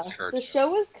blah. The show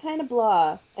was kind of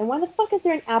blah. And why the fuck is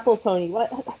there an apple pony?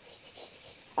 What?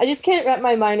 I just can't wrap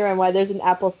my mind around why there's an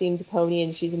apple-themed pony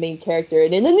and she's a main character.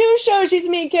 And in the new show, she's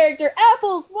a main character.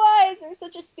 Apples, why? They're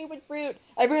such a stupid fruit.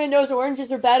 Everyone knows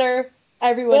oranges are better.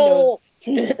 Everyone knows.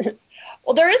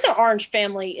 Well, there is an orange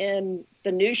family in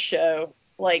the new show.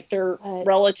 Like, they're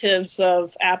relatives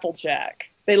of Applejack.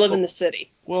 They live in the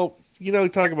city. Well,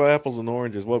 talk about apples and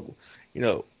oranges.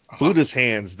 Buddha's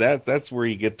hands, that's where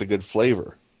you get the good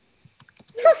flavor.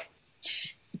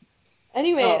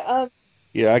 Anyway,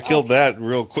 yeah, I killed that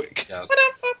real quick. Yes.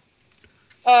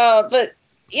 But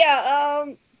yeah,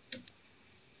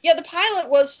 the pilot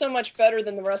was so much better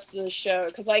than the rest of the show,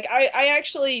 because like I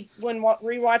actually, when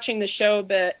rewatching the show a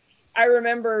bit, I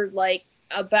remember like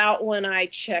about when I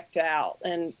checked out,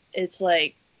 and it's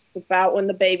like about when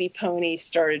the baby ponies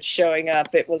started showing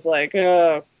up, it was like,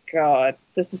 oh God,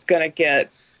 this is gonna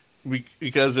get.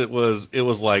 Because it was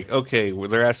like, okay, well,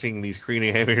 they're asking these Korean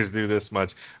animators to do this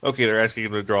much. Okay, they're asking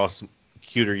them to draw some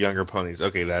cuter, younger ponies.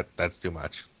 Okay, that's too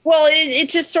much. Well, it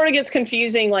just sort of gets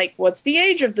confusing, like, what's the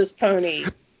age of this pony?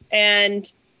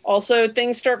 And also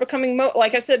things start becoming,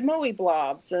 like I said, moe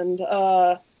blobs. And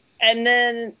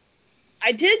then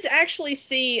I did actually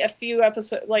see a few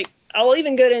episodes, like, I'll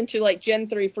even get into, like, Gen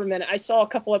 3 for a minute. I saw a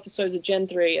couple episodes of Gen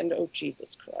 3, and oh,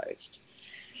 Jesus Christ.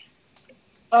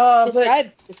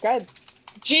 Describe.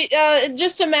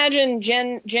 Just imagine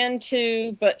Gen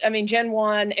 2, but I mean Gen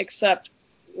 1, except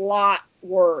a lot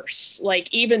worse.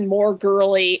 Like even more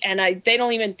girly, and they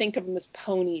don't even think of them as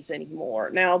ponies anymore.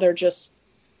 Now they just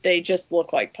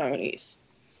look like ponies.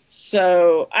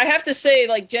 So I have to say,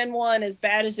 like Gen 1, as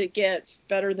bad as it gets,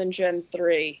 better than Gen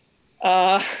 3.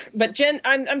 But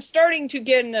I'm starting to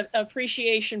get an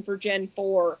appreciation for Gen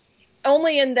 4.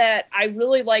 Only in that I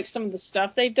really like some of the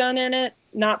stuff they've done in it,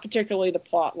 not particularly the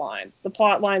plot lines. The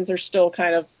plot lines are still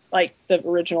kind of like the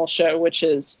original show, which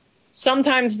is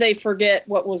sometimes they forget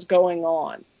what was going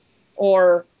on.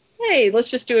 Or, hey, let's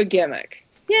just do a gimmick.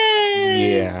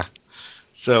 Yay! Yeah.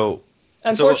 So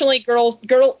unfortunately, girls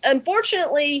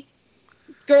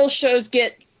shows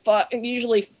get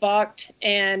usually fucked,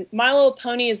 and My Little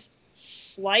Pony is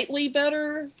slightly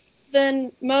better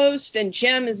than most, and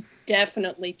Gem is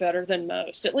definitely better than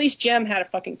most. At least Gem had a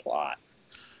fucking plot.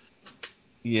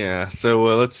 Yeah, so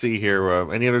let's see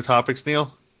here. Any other topics,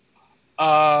 Neil?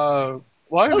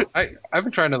 Well, I've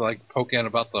been trying to like poke in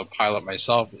about the pilot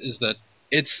myself. Is that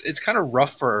it's kind of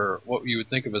rough for what you would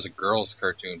think of as a girls'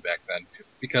 cartoon back then,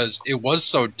 because it was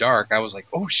so dark. I was like,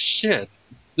 oh shit,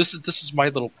 this is My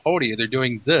Little Pony. They're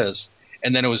doing this,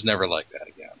 and then it was never like that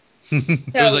again.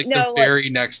 It was like the very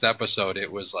next episode.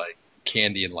 It was like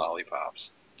candy and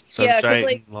lollipops. Sunshine,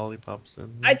 like, lollipops.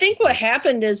 And I think what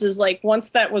happened is like once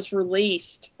that was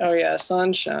released,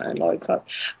 sunshine, lollipop.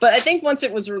 But I think once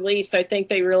it was released, I think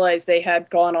they realized they had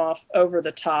gone off over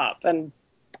the top, and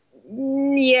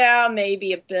yeah,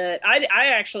 maybe a bit. I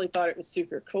actually thought it was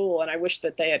super cool, and I wish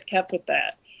that they had kept with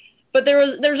that. But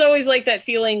there's always like that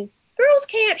feeling, girls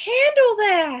can't handle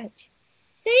that.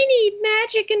 They need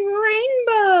magic and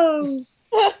rainbows.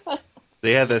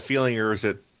 They had that feeling, or is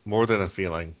it more than a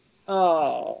feeling?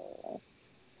 Oh,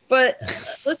 but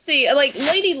let's see. Like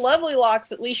Lady Lovely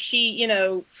Locks, at least she,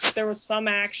 there was some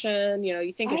action.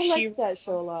 You think I liked that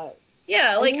show a lot.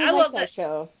 Yeah, like I love that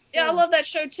show. Yeah, I love that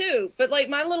show too. But like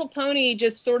My Little Pony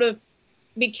just sort of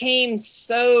became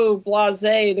so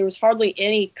blasé. There was hardly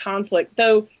any conflict,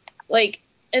 though. Like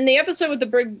in the episode with the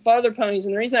Big Brother ponies,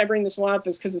 and the reason I bring this one up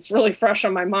is because it's really fresh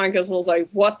on my mind. Because it was like,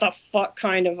 what the fuck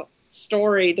kind of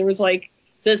story? There was like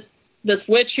this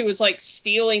witch who was like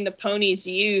stealing the ponies'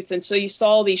 youth, and so you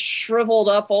saw these shriveled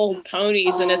up old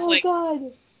ponies, and it's like,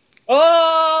 God.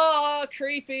 Oh,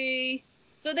 creepy.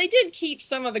 So they did keep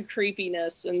some of the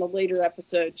creepiness in the later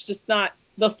episodes, just not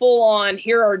the full on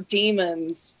here are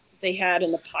demons they had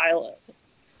in the pilot.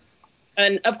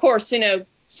 And of course,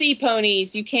 sea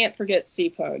ponies, you can't forget sea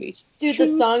ponies. Dude, the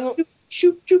song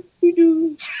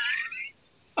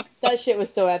that shit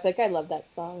was so epic. I love that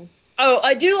song. Oh,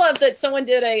 I do love that someone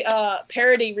did a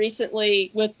parody recently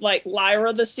with, like,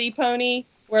 Lyra the Sea Pony,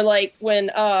 where, like,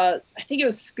 when, I think it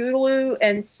was Scootaloo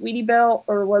and Sweetie Belle,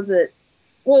 or was it?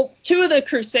 Well, two of the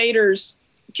Crusaders,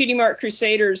 Cutie Mark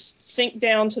Crusaders, sink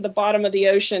down to the bottom of the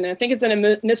ocean. I think it's in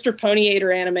a Mr.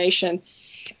 Ponyator animation.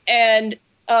 And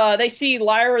they see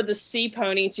Lyra the Sea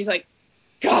Pony, and she's like,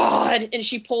 God! And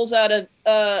she pulls out a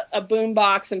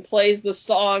boombox and plays the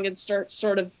song and starts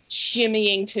sort of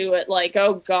shimmying to it, like,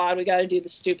 oh God, we got to do the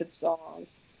stupid song.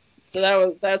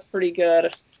 So that's pretty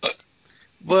good.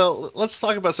 Well, let's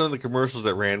talk about some of the commercials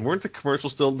that ran. Weren't the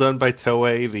commercials still done by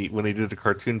Toei when they did the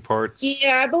cartoon parts?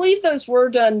 Yeah, I believe those were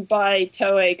done by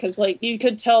Toei, because like you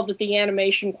could tell that the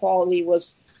animation quality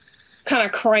was kind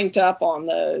of cranked up on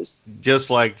those.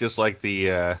 Just like the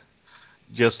other.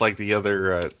 Just like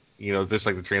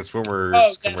the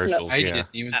Transformers commercials. I didn't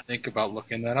even think about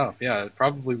looking that up. Yeah, it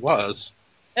probably was.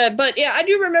 But yeah, I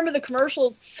do remember the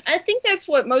commercials. I think that's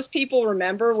what most people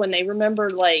remember when they remember,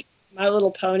 like, My Little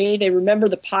Pony. They remember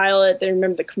the pilot. They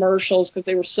remember the commercials because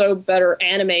they were so better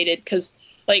animated. Because,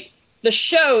 like, the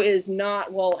show is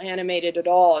not well animated at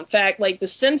all. In fact, like, The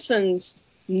Simpsons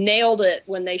nailed it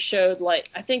when they showed, like,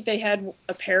 I think they had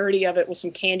a parody of it with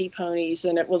some candy ponies,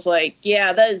 and it was like,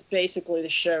 yeah, that is basically the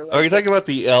show. Are you talking about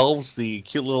the elves, the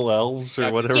cute little elves or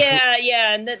whatever?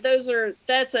 Yeah, and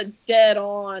that's a dead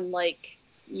on, like,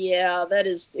 yeah, that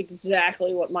is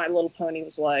exactly what My Little Pony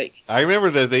was like. I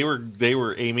remember that they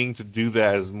were aiming to do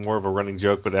that as more of a running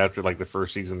joke, but after like the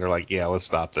first season, they're like, yeah, let's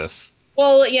stop this.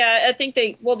 Well, yeah, I think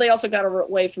they also got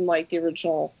away from like the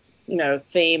original,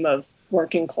 theme of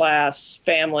working class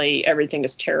family, everything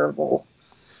is terrible.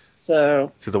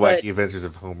 So to the wacky adventures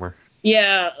of Homer.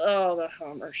 Yeah, the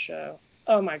Homer show.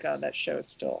 Oh my God, that show is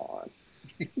still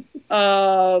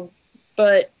on.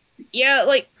 But yeah,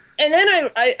 like. And then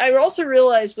I also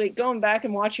realized, like, going back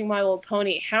and watching My Little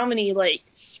Pony, how many, like,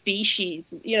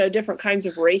 species, different kinds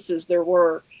of races there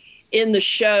were in the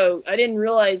show. I didn't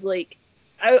realize, like,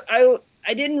 I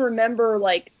didn't remember,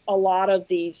 like, a lot of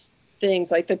these things,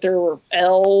 like that there were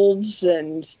elves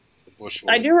and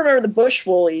I do remember the bush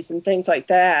woolies and things like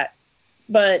that.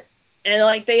 But, and,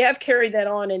 like, they have carried that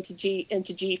on into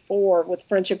G4 with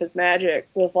Friendship is Magic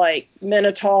with, like,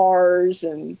 minotaurs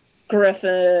and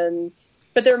griffins.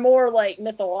 But they're more, like,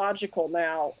 mythological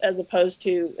now, as opposed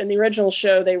to, in the original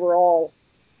show, they were all,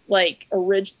 like,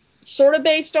 sort of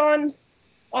based on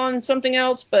something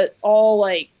else, but all,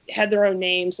 like, had their own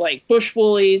names, like bush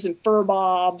woolies and fur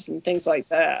bobs and things like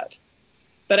that.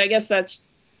 But I guess that's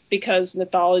because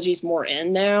mythology's more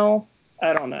in now.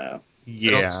 I don't know.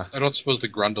 Yeah. I don't suppose the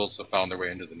Grundles have found their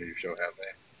way into the new show, have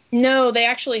they? No, they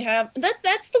actually have.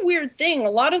 That's the weird thing.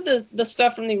 A lot of the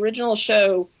stuff from the original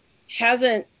show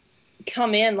hasn't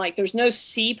come in. Like, there's no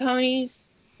sea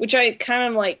ponies, which I kind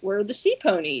of like, where are the sea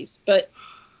ponies? But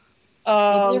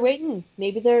maybe they're waiting.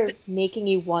 Maybe they're making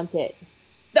you want it.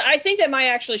 I think that might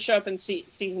actually show up in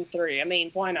season 3. I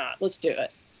mean, why not? Let's do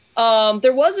it.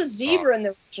 There was a zebra in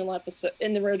the original episode,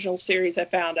 in the original series. I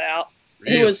found out.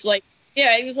 Really? Who was like,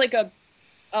 Yeah, he was like a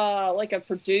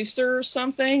producer or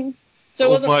something. So it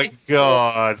Oh wasn't my like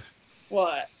god!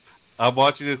 what? I'm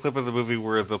watching the clip of the movie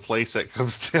where the playset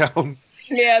comes down.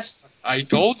 Yes. I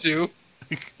told you.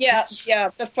 Yeah,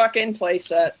 the fucking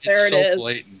playset. There It's it so is.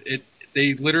 blatant.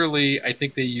 They literally, I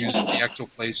think they used the actual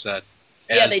playset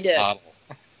as Yeah, they did. the model.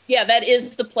 Yeah, that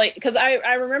is the play, because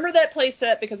I remember that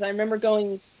playset because I remember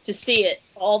going to see it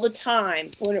all the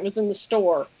time when it was in the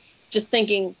store, just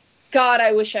thinking, God,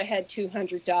 I wish I had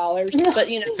 $200.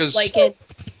 But like in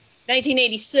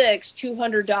 1986,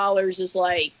 $200 is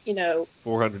like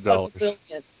 $400.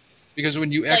 Because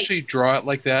when you actually draw it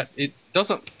like that, it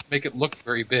doesn't make it look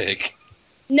very big.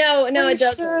 No, it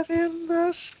doesn't. In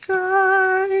the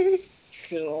sky.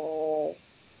 Cool.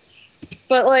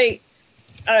 But like,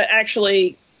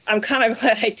 actually, I'm kind of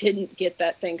glad I didn't get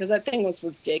that thing because that thing was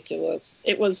ridiculous.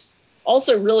 It was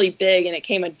also really big, and it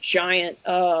came a giant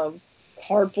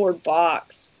cardboard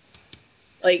box.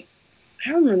 Like, I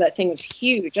remember that thing was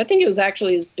huge. I think it was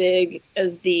actually as big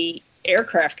as the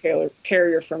aircraft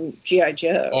carrier from G.I.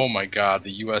 Joe. Oh my god,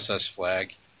 the USS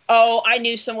Flag. Oh, I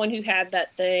knew someone who had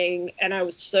that thing, and I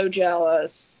was so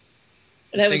jealous.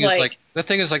 And that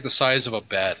thing is like the size of a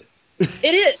bed.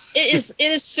 It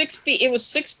is 6 feet. It was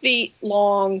 6 feet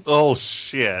long. Oh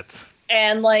shit!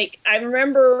 And like, I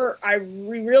remember,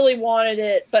 we really wanted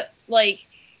it, but like,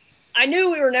 I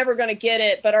knew we were never going to get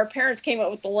it. But our parents came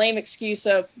up with the lame excuse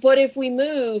of, "But if we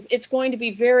move, it's going to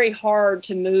be very hard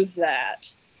to move that.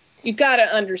 You've got to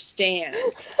understand."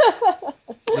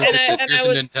 Here's a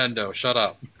Nintendo. Shut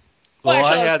up. Well,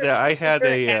 I had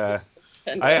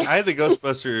the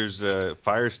Ghostbusters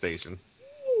fire station.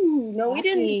 Ooh, no, we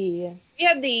didn't. We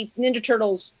had the Ninja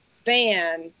Turtles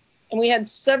van, and we had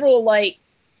several like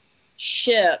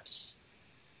ships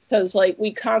because like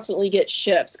we constantly get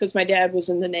ships because my dad was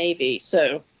in the Navy.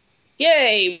 So,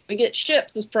 yay, we get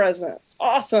ships as presents.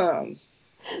 Awesome.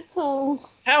 Oh,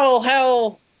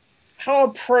 how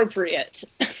appropriate.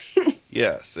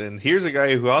 Yes, and here's a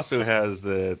guy who also has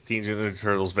the Teenage Mutant Ninja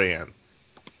Turtles van.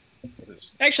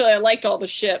 Actually, I liked all the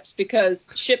ships because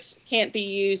ships can't be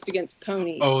used against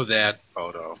ponies. Oh, that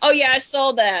photo. Oh yeah, I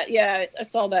saw that. Yeah, I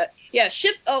saw that. Yeah,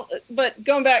 but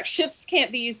going back, ships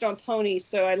can't be used on ponies,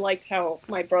 so I liked how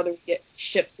my brother would get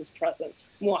ships as presents.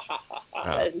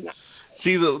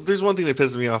 See, there's one thing that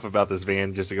pisses me off about this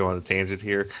van, just to go on a tangent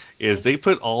here, is they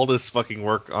put all this fucking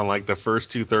work on like the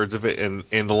first 2/3 of it,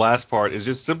 and the last part is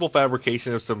just simple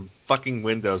fabrication of some fucking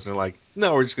windows, and they're like,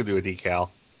 no, we're just gonna do a decal.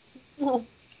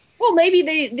 Well, maybe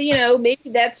maybe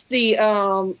that's the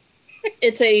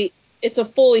it's a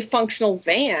fully functional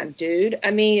van, dude.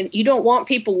 I mean, you don't want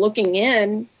people looking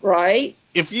in, right?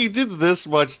 If you did this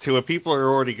much to it, people are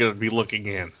already going to be looking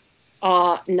in.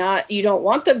 You don't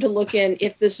want them to look in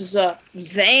if this is a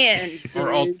van, dude.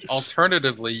 Or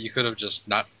alternatively, you could have just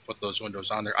not put those windows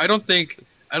on there. I don't think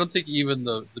even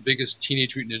the biggest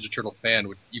Teenage Mutant Ninja Turtle fan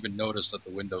would even notice that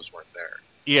the windows weren't there.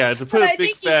 Yeah, to put a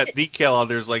big fat decal on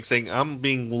there is like saying, I'm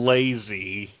being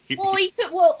lazy.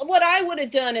 Well, what I would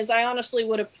have done is I honestly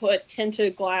would have put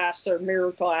tinted glass or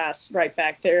mirror glass right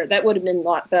back there. That would have been a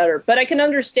lot better. But I can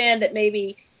understand that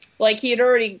maybe, like, he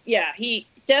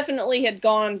definitely had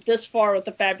gone this far with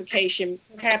the fabrication.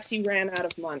 Perhaps he ran out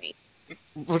of money.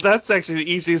 Well, that's actually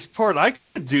the easiest part. I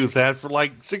could do that for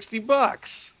like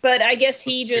 $60. But I guess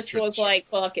he just was like,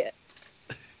 fuck it.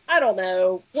 I don't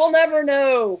know. We'll never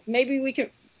know. Maybe we can.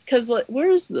 Because, like,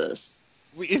 where is this?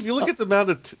 If you look at the amount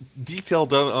of detail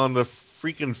done on the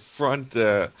freaking front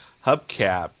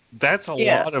hubcap, that's a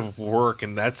lot of work,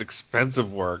 and that's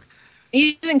expensive work.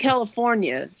 He's in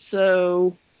California,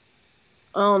 so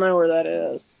I don't know where that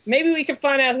is. Maybe we can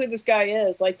find out who this guy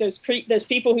is. Like, there's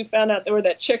people who found out where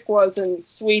that chick was in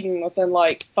Sweden within,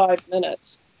 like, 5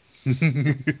 minutes.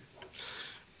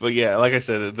 But yeah, like I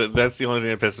said, that's the only thing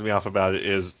that pisses me off about it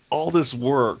is all this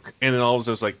work, and then all of a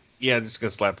sudden it's like, yeah, I'm just going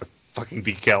to slap the fucking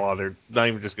decal on there, not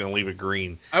even just going to leave it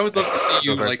green. I would love to see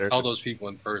you, like, tell those people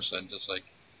in person, just like,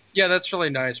 yeah, that's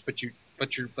really nice, but your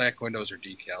black windows are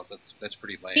decals. That's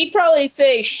pretty lame. He'd probably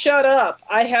say, shut up,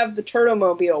 I have the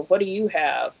Turtomobile, what do you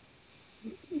have?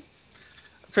 I'm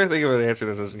trying to think of an answer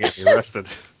that doesn't get me arrested.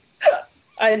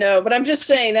 I know, but I'm just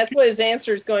saying that's what his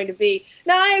answer is going to be.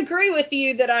 Now, I agree with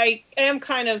you that I am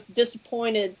kind of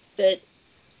disappointed that,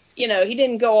 he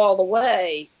didn't go all the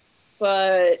way,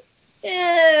 but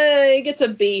he gets a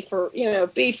B for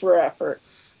effort.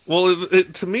 Well,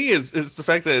 to me, it's the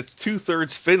fact that it's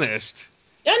 2/3 finished.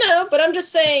 I know, but I'm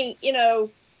just saying,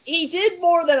 he did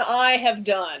more than I have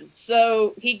done,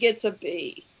 so he gets a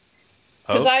B.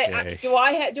 Because Okay. do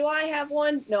I have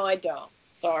one? No, I don't.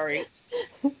 Sorry.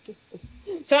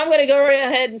 So I'm going to go right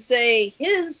ahead and say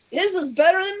his is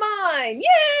better than mine.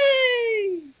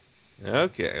 Yay!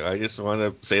 Okay, I just want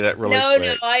to say that really No,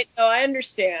 quick. I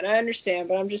understand,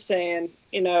 but I'm just saying,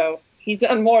 he's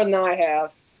done more than I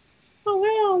have. Oh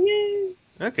well, yay!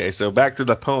 Okay, so back to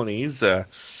the ponies.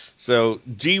 So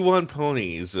G1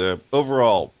 ponies.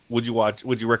 Overall, would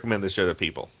you recommend this show to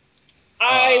people?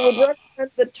 I would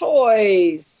recommend the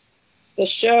toys. The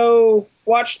show.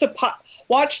 Watch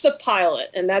the pilot,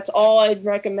 and that's all I'd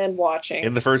recommend watching.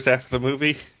 In the first half of the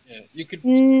movie? Yeah, you could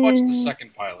watch the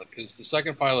second pilot, because the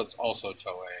second pilot's also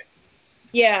Toei.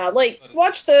 Yeah,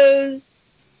 watch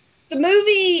those. The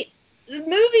movie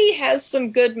has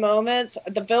some good moments.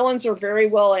 The villains are very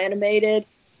well animated,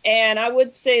 and I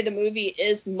would say the movie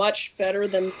is much better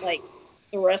than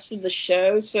the rest of the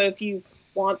show. So if you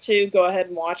want to, go ahead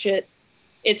and watch it.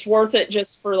 It's worth it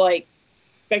just for like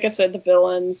I said, the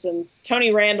villains and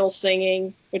Tony Randall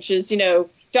singing, which is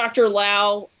Dr.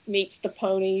 Lau meets the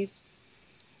ponies.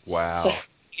 Wow. So,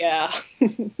 yeah.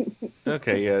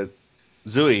 Okay,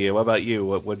 Zooey, what about you?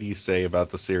 What do you say about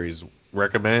the series?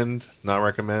 Recommend? Not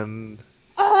recommend?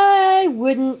 I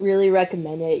wouldn't really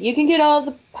recommend it. You can get all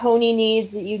the pony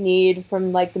needs that you need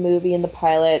from the movie and the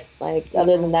pilot.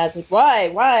 Other than that, it's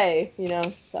why?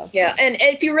 So yeah. And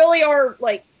if you really are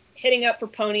hitting up for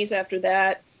ponies after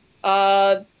that,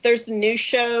 there's the new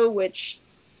show, which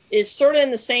is sort of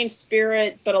in the same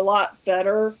spirit but a lot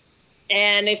better.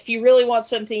 And if you really want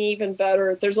something even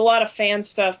better, there's a lot of fan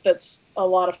stuff that's a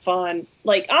lot of fun.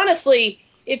 Honestly,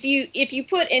 if you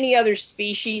put any other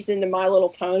species into My Little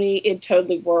Pony, it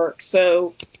totally works.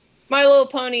 So My Little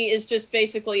Pony is just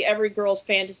basically every girl's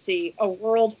fantasy, a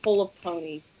world full of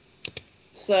ponies.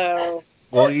 So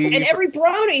and every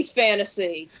brony's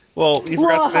fantasy. Well, you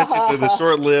forgot to mention the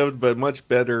short-lived but much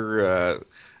better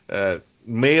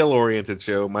male-oriented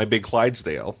show, My Big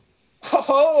Clydesdale.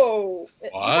 Oh!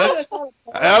 What?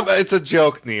 It's a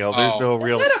joke, Neil. There's no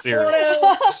real serious.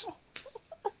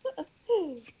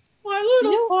 My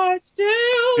little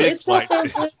Clydesdale, Big it's not so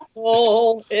Clydesdale.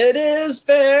 little, it is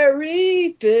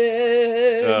very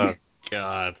big. Oh,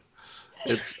 God.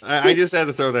 I just had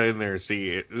to throw that in there.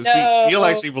 See, No. you'll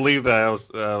actually believe that I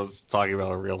was talking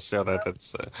about a real show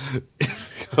that's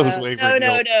goes way for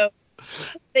Neil. No.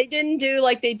 They didn't do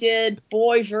like they did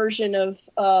boy version of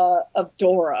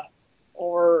Dora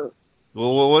or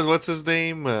Well, what's his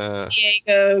name?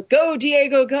 Diego. Go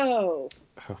Diego, go!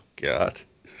 Oh God.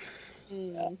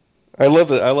 Mm. I love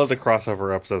the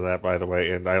crossover episode of that, by the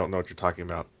way, and I don't know what you're talking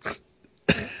about.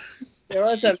 There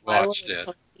was a My Watched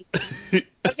Little Pony.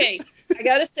 Okay, I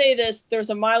gotta say this. There's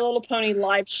a My Little Pony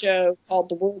live show called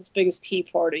The World's Biggest Tea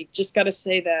Party. Just gotta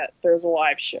say that there's a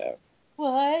live show.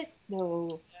 What?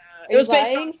 No. It was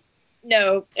based on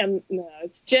no,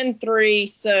 it's Gen 3,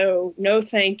 so no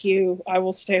thank you. I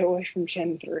will stay away from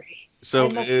Gen 3. So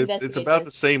I must it's investigate about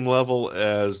this. the same level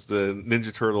as the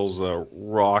Ninja Turtles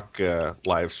rock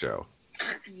live show.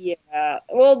 Yeah.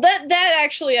 Well, that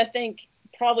actually I think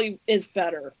probably is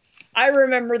better. I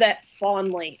remember that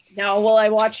fondly. Now, will I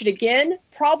watch it again?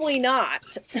 Probably not.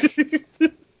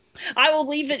 I will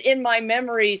leave it in my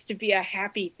memories to be a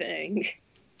happy thing.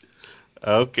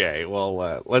 Okay,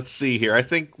 well, let's see here. I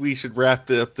think we should wrap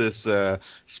up this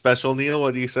special, Neil.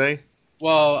 What do you say?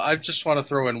 Well, I just want to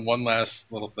throw in one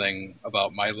last little thing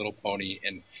about My Little Pony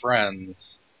and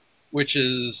Friends, which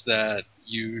is that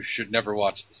you should never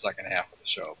watch the second half of the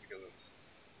show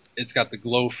because it's got the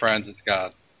Glow Friends, it's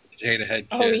got the Potato Head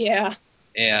Kids. Oh, yeah.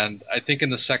 And I think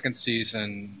in the second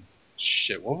season,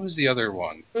 what was the other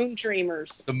one? Moon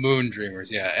Dreamers. The Moon Dreamers,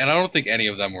 yeah. And I don't think any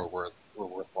of them were worth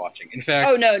watching. In fact,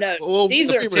 Oh, no. Well, These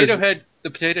the are...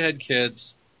 the Potato Head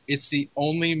Kids. It's the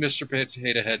only Mr.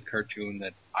 Potato Head cartoon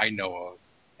that I know of,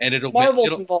 and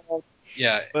Marvel's involved.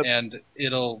 yeah, But- and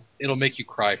it'll make you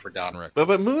cry for Don Rick.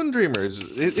 But Moon Dreamers,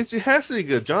 it has to be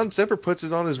good. John Semper puts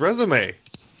it on his resume.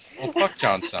 Well, fuck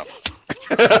John Semper.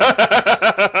 Okay,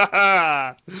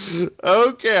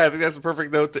 I think that's a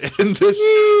perfect note to end this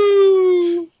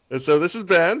show. And so this is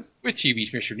Ben. With TV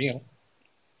Mr. Neil.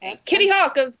 And Kitty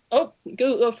Hawk of... Oh,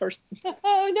 go first.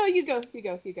 Oh, no, you go.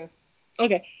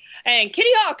 Okay. And Kitty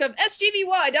Hawk of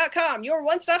SGBY.com, your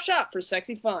one-stop shop for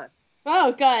sexy fun.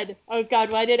 Oh, God.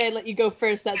 Why did I let you go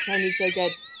first? That sounded so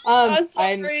good. I'm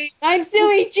sorry. I'm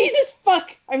Zooey. Jesus, fuck.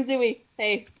 I'm Zooey.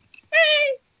 Hey.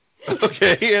 Hey!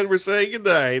 Okay, and we're saying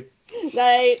goodnight.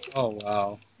 Night. Oh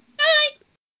wow. Bye!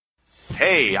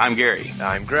 Hey, I'm Gary.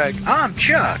 I'm Greg. I'm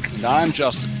Chuck. And I'm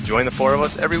Justin. Join the four of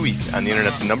us every week on the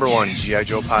internet's #1 G.I.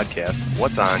 Joe podcast,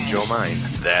 What's on Joe Mind?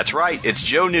 That's right. It's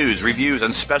Joe news, reviews,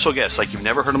 and special guests like you've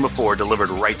never heard them before delivered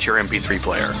right to your MP3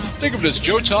 player. Think of it as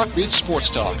Joe Talk meets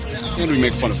sports talk. And we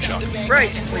make fun of Chuck.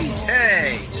 Right, please.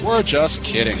 Hey. We're just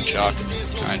kidding, Chuck.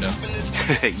 Kinda.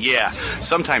 Yeah,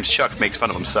 sometimes Chuck makes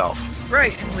fun of himself.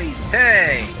 Right, please.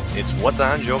 Hey. It's What's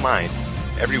on Joe Mind.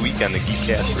 Every week on the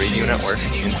Geekcast Radio Network,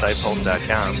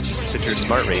 InsidePulse.com, Stitcher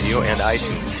Smart Radio, and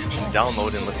iTunes.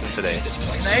 Download and listen today.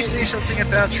 Can I say something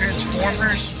about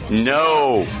Transformers?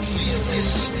 No!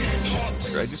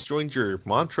 I just joined your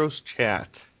Montrose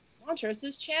chat. Montrose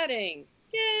is chatting.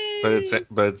 Yay!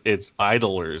 But it's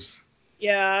idlers.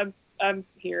 Yeah, I'm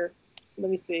here. Let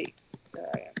me see. There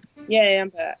I am. Yay, I'm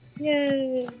back.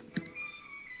 Yay!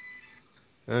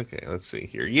 Okay, let's see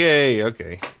here. Yay,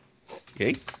 okay.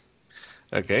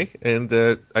 Okay, and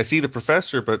I see the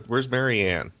professor, but where's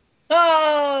Marianne?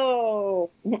 Oh!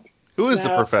 Who is the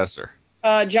professor?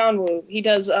 John Woo. He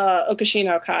does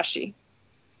Okashino Akashi.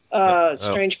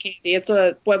 Strange Candy. It's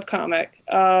a webcomic.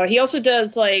 He also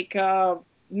does, like,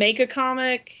 Make a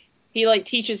Comic. He, like,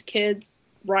 teaches kids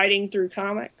writing through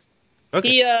comics.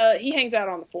 Okay. He hangs out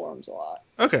on the forums a lot.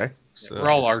 Okay. So. We're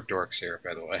all art dorks here,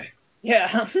 by the way.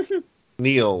 Yeah.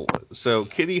 Neil, so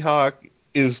Kitty Hawk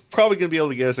is probably going to be able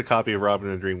to get us a copy of Robin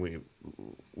and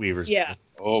Dreamweavers. Yeah.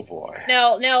 Oh boy.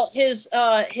 Now his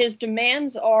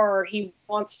demands are he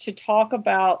wants to talk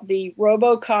about the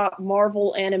RoboCop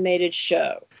Marvel animated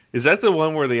show. Is that the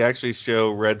one where they actually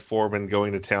show Red Foreman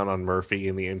going to town on Murphy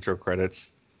in the intro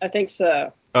credits? I think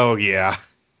so. Oh yeah.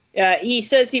 Yeah, he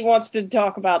says he wants to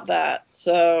talk about that.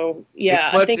 So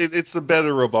yeah, it's the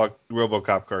better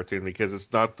RoboCop cartoon because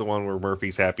it's not the one where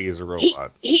Murphy's happy as a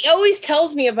robot. He always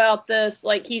tells me about this.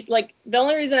 Like the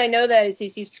only reason I know that is he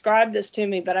described this to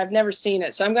me, but I've never seen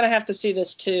it, so I'm gonna have to see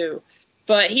this too.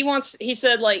 But he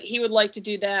said like he would like to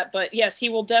do that. But yes, he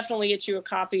will definitely get you a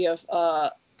copy of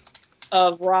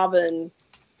Robin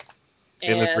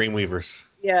and the Dreamweavers.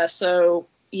 Yeah. So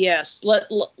yes,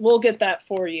 we'll get that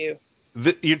for you.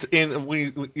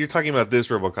 You're talking about this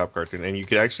RoboCop cartoon, and you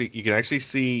can actually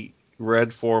see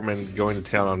Red Foreman going to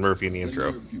town on Murphy in the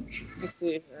intro. Let's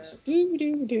see.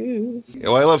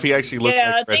 Well, I love he actually looks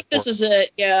like I think this is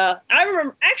it. Yeah, I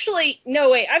remember. Actually,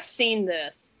 no wait, I've seen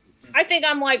this. I think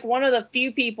I'm like one of the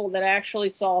few people that actually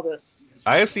saw this.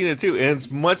 I have seen it too, and it's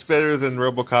much better than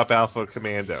RoboCop Alpha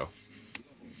Commando,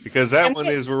 because that one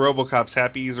is where RoboCop's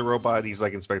happy he's a robot. He's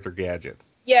like Inspector Gadget.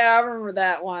 Yeah, I remember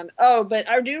that one. Oh, but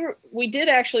we did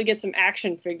actually get some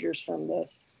action figures from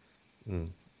this.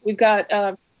 We've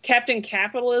got Captain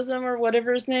Capitalism or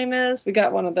whatever his name is. We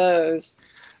got one of those.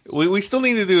 We still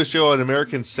need to do a show on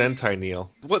American Sentai,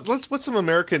 Neil. What's some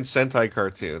American Sentai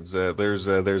cartoons?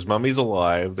 There's Mummies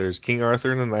Alive. There's King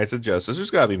Arthur and the Knights of Justice.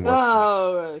 There's got to be more.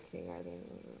 Oh, King Arthur.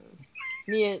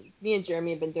 Me and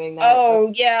Jeremy have been doing that.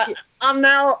 Oh yeah, I'm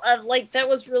now that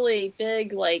was really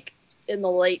big in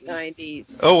the late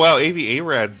 90s. Oh wow, A.V.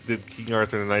 Arad did King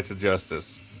Arthur and the Knights of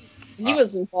Justice. He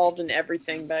was involved in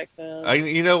everything back then.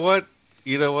 You know what?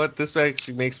 This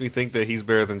actually makes me think that he's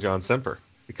better than John Semper,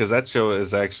 because that show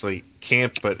is actually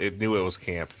camp, but it knew it was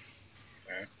camp.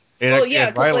 It actually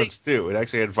had violence too. It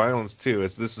actually had violence too.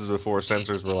 This is before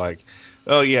censors were like,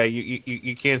 oh yeah,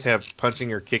 you can't have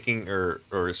punching or kicking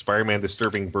or Spider-Man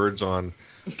disturbing birds on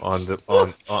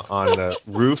the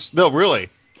roofs. No, really.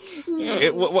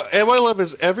 What I love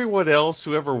is everyone else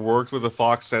who ever worked with the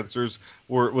Fox censors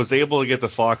was able to get the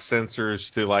Fox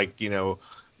censors to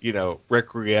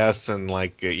requiesce and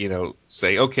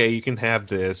say, okay, you can have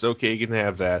this, okay, you can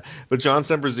have that. But John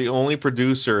Semper's the only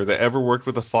producer that ever worked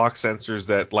with the Fox censors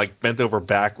that bent over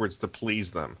backwards to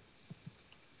please them.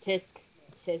 Tisk.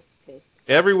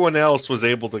 Everyone else was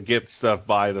able to get stuff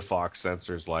by the Fox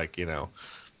censors,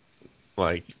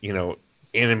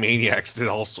 Animaniacs did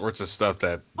all sorts of stuff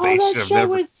that they should have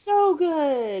never. That show was so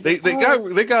good.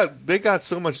 They got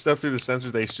so much stuff through the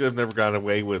censors they should have never gotten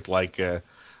away with. There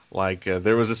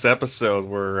was this episode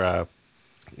where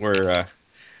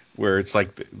it's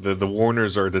like the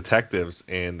Warners are detectives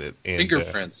and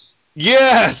Fingerprints.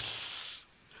 Yes.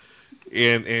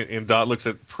 And Dot looks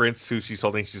at Prince, who she's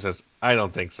holding. She says, "I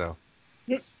don't think so."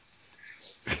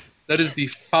 That is the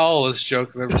foulest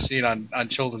joke I've ever seen on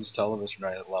children's television.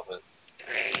 I love it.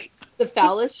 The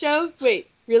foulest show? Wait,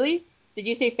 really? Did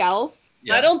you say foul?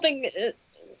 Yeah. I don't think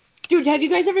Dude, have you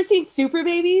guys ever seen Super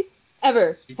Babies?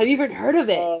 Ever? Have you even heard of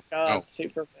it? Oh god, No.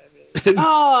 Super Babies.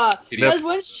 There's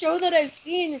one show that I've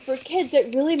seen for kids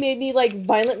that really made me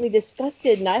violently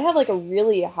disgusted, and I have a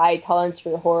really high tolerance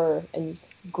for horror and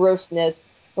grossness.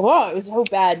 Wow, it was so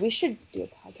bad. We should do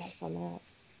a podcast on that.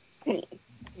 And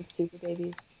Super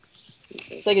Babies.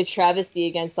 It's like a travesty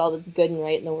against all that's good and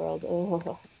right in the world.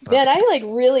 Oh. Man, I like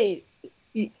really.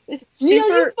 You fucking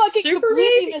Super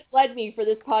completely Baby? misled me for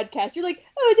this podcast. You're like,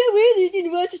 oh, no, we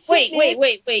didn't watch it. Wait.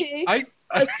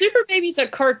 A Super Baby's a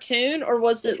cartoon, or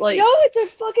was it like? No, it's a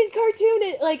fucking cartoon.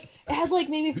 It had like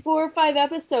maybe 4 or 5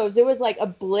 episodes. It was like a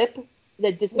blip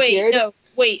that disappeared.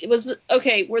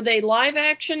 Were they live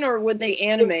action or were they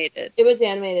animated? It was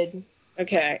animated.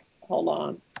 Okay, hold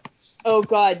on. Oh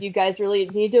god, you guys really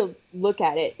need to look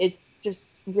at it. It's just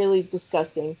really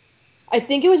disgusting. I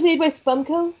think it was made by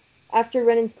Spumco after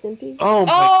Ren and Stimpy. Oh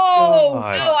my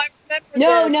god. No, I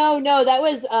remember this.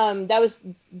 No, that was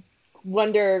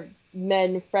Wonder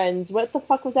Men Friends. What the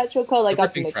fuck was that show called? I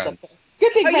got them mixed up there.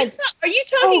 Gripping Friends. Are you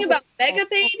talking about Mega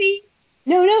Babies?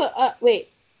 No, wait.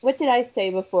 What did I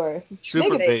say before?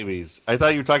 Super Babies. I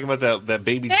thought you were talking about that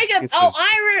baby. Mega.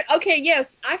 Okay,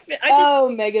 yes. I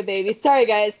just. Mega Babies. Sorry,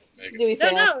 guys.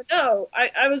 No.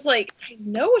 I was like, I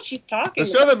know what she's talking The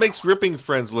about. show that makes Ripping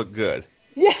Friends look good.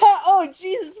 Yeah. Oh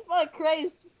Jesus, fuck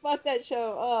Christ, fuck that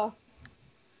show. Oh.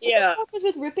 Yeah. What the fuck was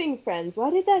with Ripping Friends? Why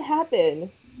did that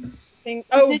happen?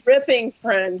 Ripping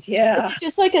Friends. Yeah. Is it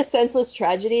just like a senseless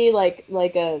tragedy, like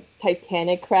a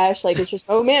Titanic crash? Like it's just,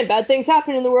 oh man, bad things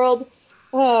happen in the world.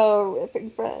 Oh,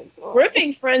 Ripping Friends. Oh.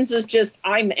 Ripping Friends is just,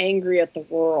 I'm angry at the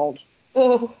world.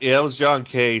 Oh. Yeah, that was John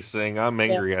Kay saying, I'm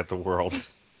angry at the world.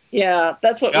 Yeah,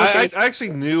 that's what I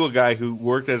actually knew a guy who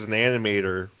worked as an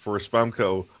animator for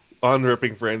Spumco on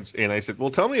Ripping Friends, and I said,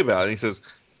 well, tell me about it. And he says,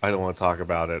 I don't want to talk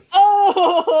about it.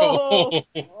 Oh!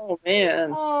 Oh, man.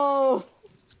 Oh.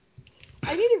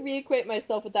 I need to reacquaint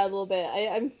myself with that a little bit.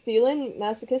 I'm feeling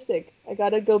masochistic. I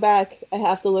gotta go back. I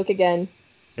have to look again.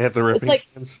 At the Ripping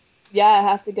Friends? Yeah, I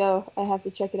have to go. I have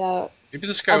to check it out. Maybe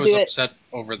this guy was upset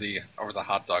over the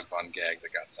hot dog bun gag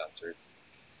that got censored.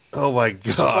 Oh my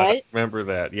god! What? I remember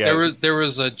that. Yeah. There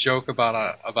was a joke about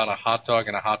a hot dog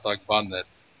and a hot dog bun that.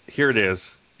 Here it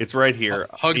is. It's right here.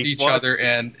 Hugged each other,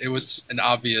 and it was an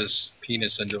obvious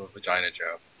penis into a vagina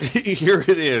joke. Here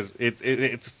it is.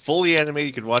 It's fully animated.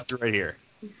 You can watch it right here.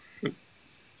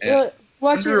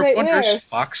 Watch it right where?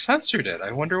 Fox censored it.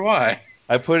 I wonder why.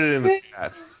 I put it in the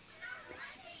chat.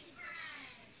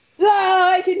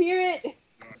 Oh, I can hear it.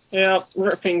 Yep,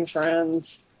 Ripping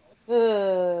Friends.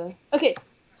 Okay,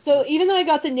 so even though I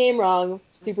got the name wrong,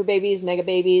 Super Babies, Mega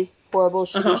Babies, horrible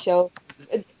shitty show.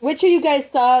 Which of you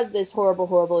guys saw this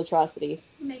horrible atrocity?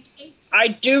 I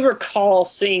do recall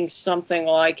seeing something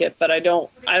like it, but I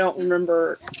don't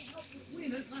remember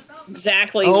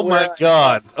exactly. Oh my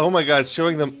god!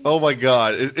 Showing them. Oh my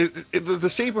god! The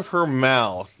shape of her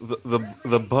mouth,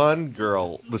 the bun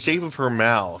girl, the shape of her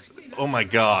mouth. Oh my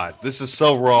god! This is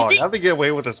so wrong. How'd they get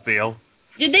away with this deal?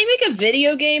 Did they make a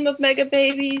video game of Mega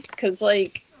Babies? Because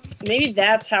maybe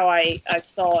that's how I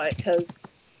saw it. Because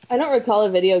I don't recall a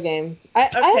video game. I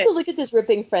have to look at this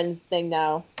Ripping Friends thing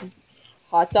now.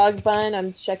 Hot dog bun.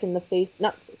 I'm checking the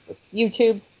not Facebooks.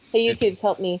 YouTubes. Hey, YouTubes,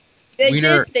 help me.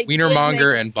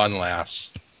 Wienermonger and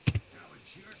Bunlass.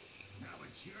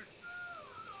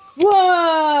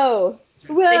 Whoa!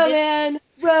 Man!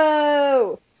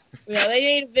 Whoa! Yeah, they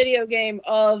made a video game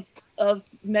of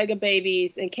Mega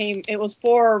Babies and it was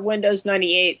for Windows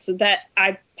 98, so that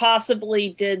I possibly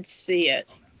did see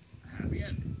it.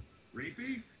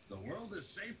 Reefy, the world is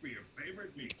safe for your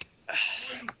favorite meat.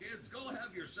 You kids, go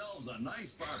have yourselves a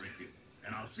nice barbecue.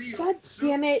 And I'll see you. God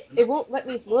damn it, it won't let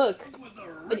me look.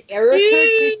 An error occurred,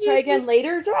 please try again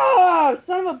later. Oh,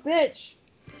 son of a bitch.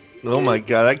 Oh my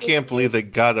god, I can't believe they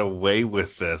got away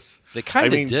with this. They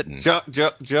kind of didn't.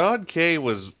 John Kay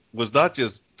was not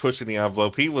just pushing the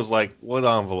envelope, he was like, what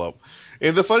envelope?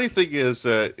 And the funny thing is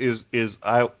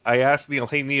I asked Neil,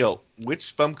 hey Neil,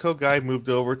 which Spumco guy moved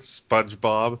over to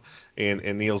SpongeBob?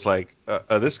 And Neil's like,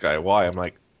 this guy, why? I'm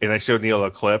like, and I showed Neil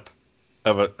a clip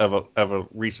of a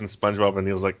recent SpongeBob, and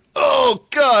Neil's like, oh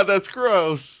god, that's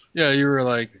gross. Yeah, you were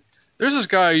like, there's this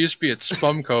guy who used to be at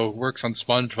Spumco who works on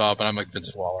SpongeBob, and I'm like,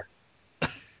 Vincent Waller.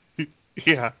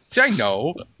 Yeah. See, I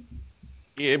know.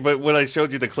 Yeah, but when I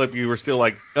showed you the clip, you were still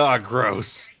like,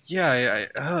 gross. Yeah,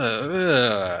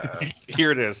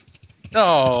 Here it is.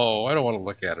 No, I don't want to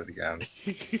look at it again.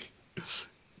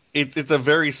 It's a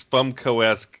very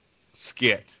Spumco-esque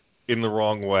skit in the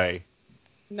wrong way.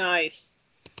 Nice.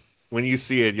 When you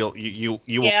see it, you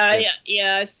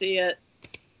Yeah, I see it.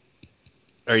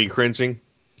 Are you cringing?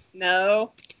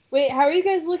 No. Wait, how are you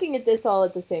guys looking at this all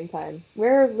at the same time?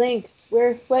 Where are links?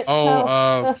 Where? What?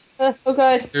 Oh, oh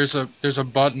god. There's a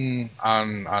button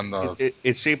on the.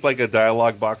 It's shaped like a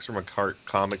dialogue box from a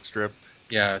comic strip.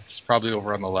 Yeah, it's probably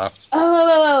over on the left.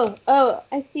 Oh,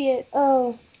 I see it.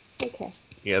 Oh, okay.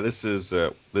 Yeah, this was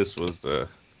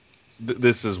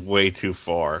this is way too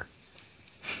far.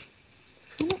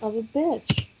 Son of a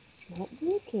bitch. It's not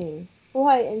working.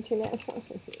 Why, internet?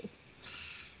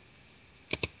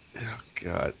 Oh,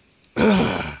 God.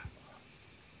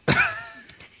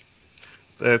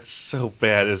 That's so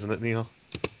bad, isn't it, Neil?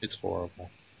 It's horrible.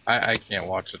 I can't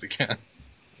watch it again.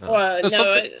 Well,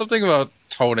 no, Something about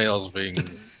toenails being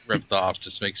ripped off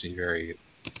just makes me very...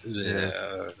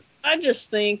 I just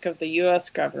think of the U.S.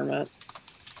 government.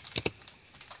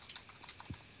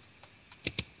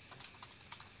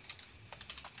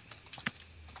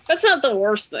 That's not the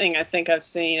worst thing I think I've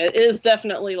seen. It is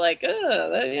definitely like,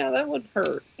 that would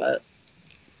hurt, but...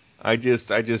 I just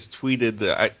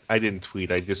tweeted I didn't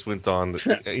tweet. I just went on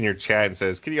in your chat and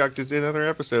says, Kitty Hawk just did another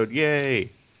episode. Yay!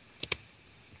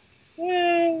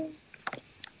 Yay!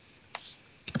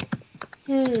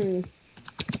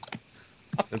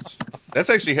 That's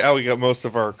actually how we got most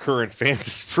of our current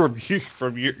fans from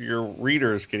your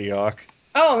readers, Kitty Hawk.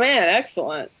 Oh man,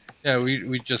 excellent. Yeah,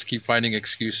 we just keep finding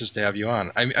excuses to have you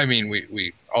on. I mean,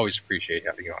 we always appreciate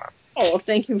having you on. Oh, well,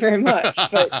 thank you very much.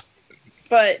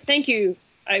 But thank you.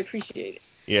 I appreciate it.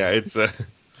 Yeah, it's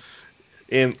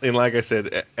and like I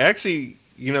said, actually,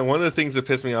 one of the things that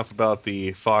pissed me off about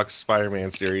the Fox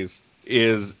Spider-Man series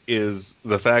is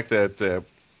the fact that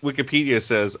Wikipedia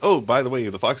says, oh, by the way,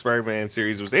 the Fox Spider-Man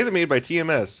series was animated by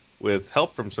TMS with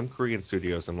help from some Korean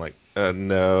studios. I'm like,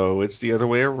 no, it's the other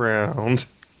way around.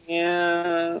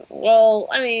 Yeah, well,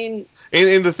 I mean...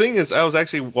 And the thing is, I was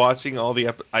actually watching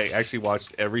I actually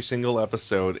watched every single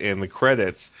episode, and the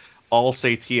credits all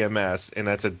say TMS, and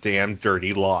that's a damn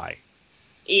dirty lie.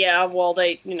 Yeah, well,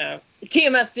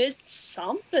 TMS did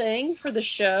something for the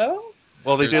show.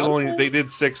 Well, they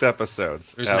did 6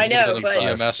 episodes. There's I know, but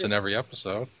TMS in every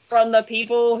episode. From the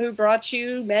people who brought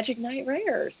you Magic Knight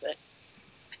Rares.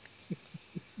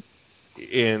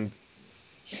 And...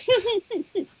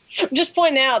 I'm just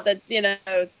pointing out that,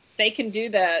 they can do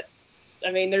that.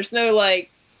 I mean, there's no,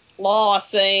 law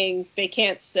saying they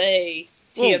can't say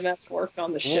TMS worked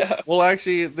on the show. Well,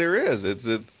 actually, there is.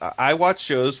 I watch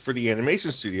shows for the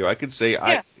animation studio. I could say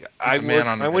I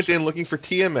went in looking for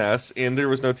TMS, and there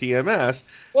was no TMS.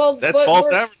 Well, that's false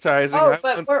advertising.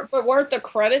 Oh, but weren't the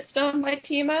credits done by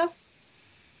TMS?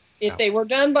 If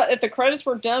the credits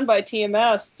were done by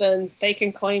TMS, then they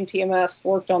can claim TMS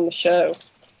worked on the show.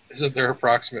 Isn't there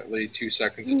approximately 2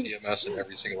 seconds of TMS in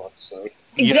every single episode?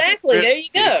 Exactly. Yeah, there you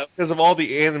go. Because of all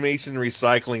the animation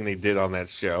recycling they did on that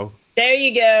show. There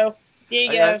you go.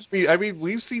 I mean,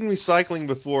 we've seen recycling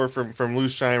before from Lou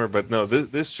Scheimer, but no,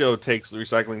 this show takes the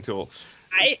recycling tool.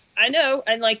 I know,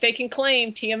 and they can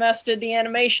claim TMS did the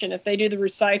animation if they do the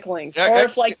recycling, or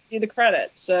if they do the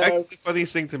credits. So actually, the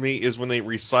funniest thing to me is when they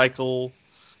recycle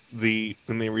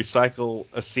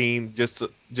a scene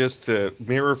just to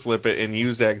mirror flip it and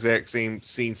use that exact same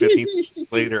scene 15 minutes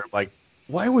later. Like,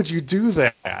 why would you do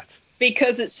that?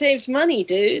 Because it saves money,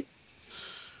 dude.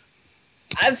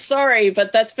 I'm sorry,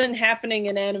 but that's been happening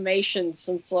in animation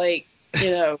since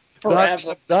forever.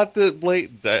 Not the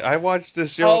late. I watched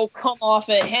this show. Oh, come off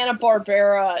it.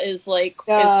 Hanna-Barbera is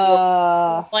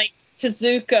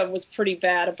Tezuka was pretty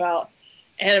bad about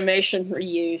animation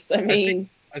reuse.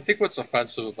 I think what's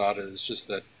offensive about it is just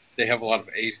that they have a lot of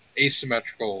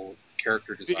asymmetrical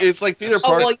character design. It's like Peter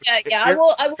Parker. Oh, well, yeah, I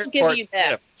will give you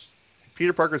that.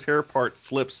 Peter Parker's hair part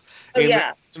flips. Oh,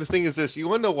 and the thing is this, you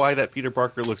want to know why that Peter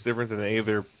Parker looks different than any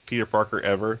other Peter Parker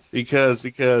ever? Because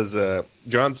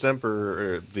John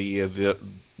Semper, the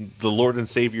Lord and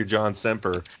Savior John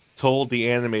Semper, told the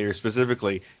animator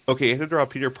specifically, okay, you have to draw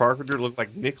Peter Parker to look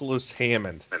like Nicholas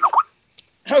Hammond.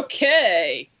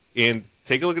 Okay. And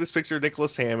take a look at this picture of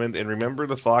Nicholas Hammond and remember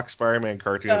the Fox Spider-Man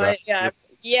cartoon.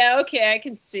 Okay, I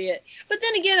can see it. But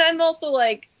then again, I'm also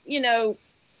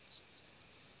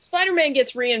Spider-Man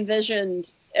gets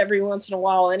re-envisioned every once in a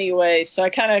while anyway, so I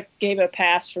kind of gave a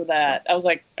pass for that. I was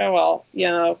like, oh,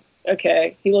 well,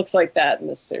 okay, he looks like that in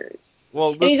this series.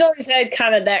 Well, and he's always had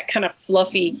that kind of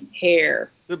fluffy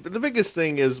hair. The biggest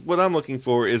thing is, what I'm looking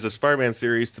for is a Spider-Man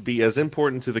series to be as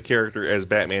important to the character as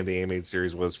Batman the Animated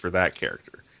Series was for that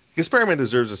character. Because Spider-Man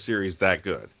deserves a series that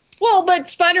good. Well, but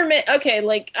Spider-Man, okay,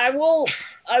 I will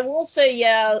say,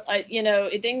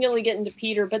 it didn't really get into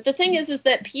Peter, but the thing is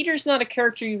that Peter's not a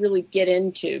character you really get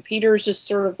into. Peter's just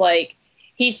sort of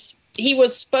he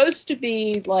was supposed to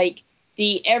be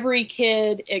the every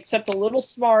kid except a little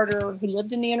smarter who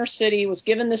lived in the inner city, was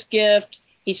given this gift.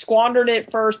 He squandered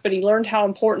it first, but he learned how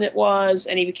important it was,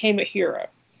 and he became a hero.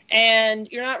 And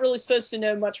you're not really supposed to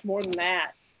know much more than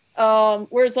that.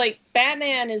 Whereas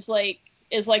Batman is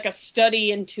a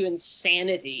study into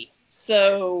insanity.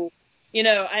 So,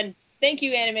 and thank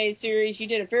you, animated series. You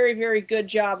did a very, very good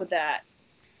job of that.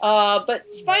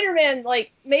 But Spider-Man,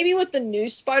 like, maybe with the new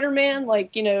Spider-Man,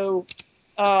 like, you know,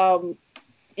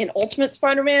 in Ultimate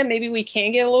Spider-Man, maybe we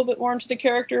can get a little bit more into the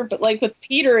character. But, like, with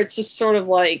Peter, it's just sort of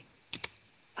like,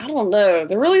 I don't know.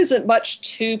 There really isn't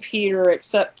much to Peter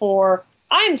except for,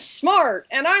 I'm smart,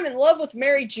 and I'm in love with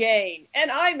Mary Jane,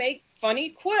 and I make funny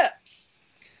quips.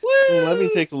 Woo! Let me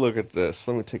take a look at this.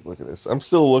 I'm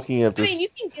still looking at this. I mean, you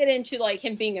can get into, like,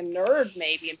 him being a nerd,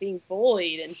 maybe, and being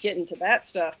bullied and get into that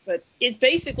stuff, but it's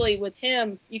basically, with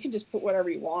him, you can just put whatever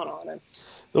you want on him.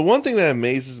 The one thing that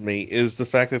amazes me is the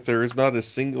fact that there is not a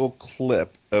single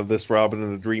clip of this Robin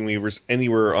and the Dreamweavers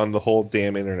anywhere on the whole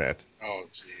damn internet. Oh,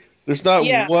 jeez. There's not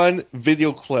one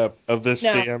video clip of this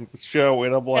damn show,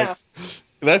 and I'm like,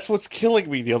 that's what's killing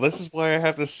me, Neil. This is why I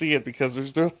have to see it, because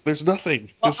there's nothing.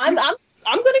 Well,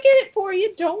 I'm going to get it for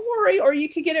you. Don't worry. Or you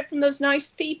could get it from those nice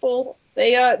people.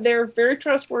 They're very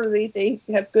trustworthy. They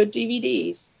have good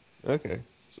DVDs. Okay.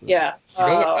 So. Yeah. You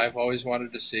know what I've always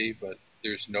wanted to see, but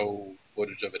there's no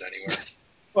footage of it anywhere?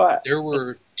 What? There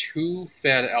were 2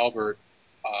 Fat Albert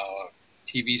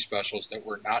TV specials that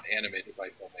were not animated by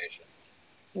Filmation.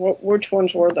 Which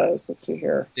ones were those? Let's see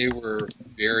here. They were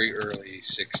very early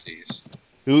 60s.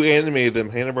 Who animated them?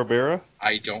 Hanna-Barbera?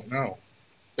 I don't know.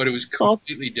 But it was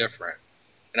completely different.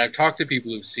 And I've talked to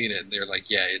people who've seen it, and they're like,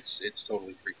 yeah, it's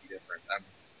totally freaky different.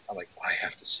 I'm like, well, I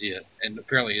have to see it. And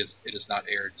apparently it has not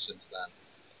aired since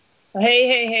then.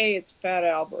 Hey, it's Fat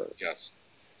Albert. Yes.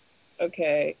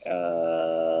 Okay.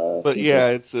 But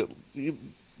yeah, I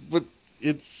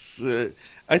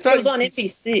thought it was on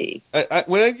NBC.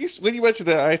 When you mentioned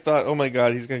that, I thought, oh my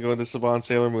god, he's going to go into Savant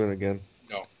Sailor Moon again.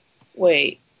 No.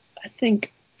 Wait, I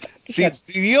think See,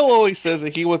 Neil always says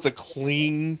that he wants a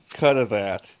clean cut of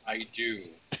that. I do.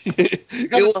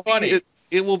 It's funny.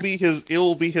 It will be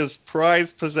his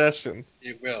prized possession.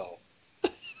 It will.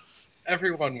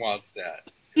 Everyone wants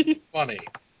that. It's funny.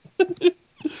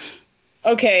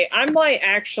 Okay, I might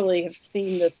actually have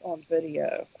seen this on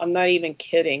video. I'm not even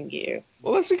kidding you.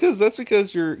 Well, that's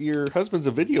because your husband's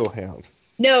a video hound.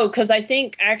 No, because I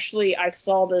think actually I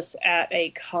saw this at a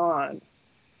con.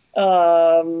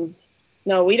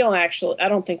 No, we don't actually. I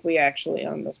don't think we actually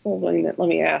own this. Well, wait a minute. Let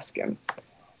me ask him.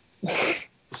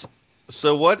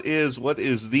 So what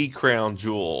is the crown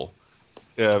jewel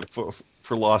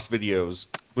for Lost Videos,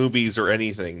 movies, or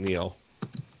anything, Neil?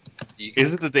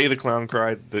 Is it The Day the Clown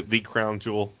Cried, the crown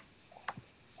jewel?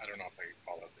 I don't know if I can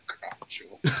call it the crown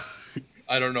jewel.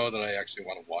 I don't know that I actually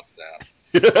want to watch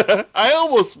that. I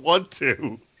almost want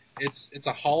to. It's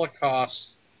a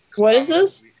Holocaust. What is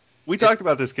this? We talked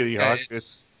about this, Kitty Hawk.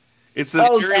 It's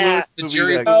the Jerry Lewis movie.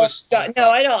 Jerry Lewis. No,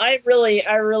 I don't. I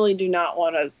really do not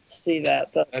want to see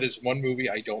that. That is one movie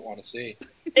I don't want to see.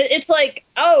 It's like,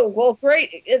 oh, well,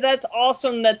 great. That's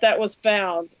awesome that was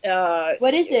found.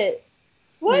 What is it?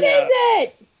 What is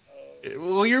it?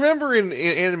 Well, you remember in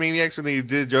Animaniacs when they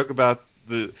did a joke about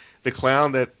the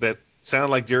clown that sounded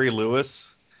like Jerry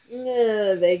Lewis?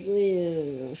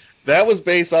 Vaguely. That was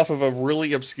based off of a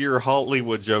really obscure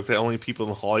Hollywood joke that only people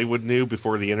in Hollywood knew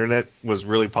before the internet was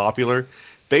really popular.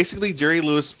 Basically, Jerry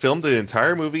Lewis filmed an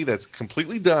entire movie that's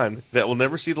completely done that will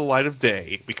never see the light of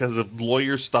day because of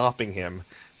lawyers stopping him.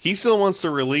 He still wants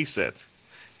to release it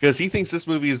because he thinks this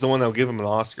movie is the one that will give him an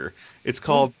Oscar. It's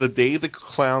called The Day the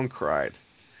Clown Cried.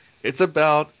 It's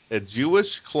about a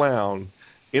Jewish clown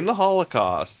in the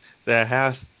Holocaust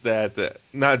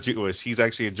not Jewish, he's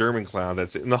actually a German clown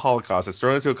that's in the Holocaust, that's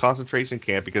thrown into a concentration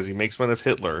camp because he makes fun of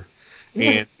Hitler.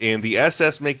 And the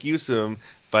SS make use of him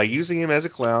by using him as a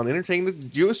clown, entertaining the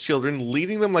Jewish children,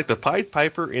 leading them like the Pied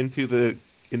Piper into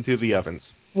the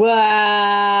ovens.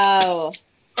 Wow.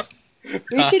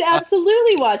 We should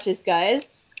absolutely watch this,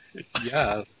 guys.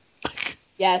 Yes.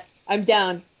 Yes, I'm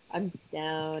down.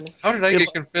 How did I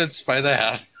get convinced by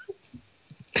that?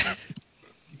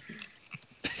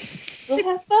 We'll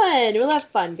have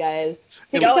fun, guys.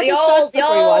 Take y'all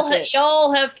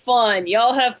have fun.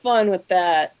 Y'all have fun with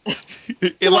that.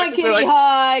 Come on, Kitty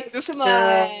Hawk. Come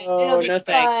on. No,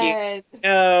 thank you.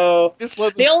 No.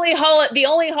 The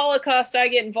only Holocaust I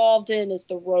get involved in is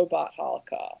the robot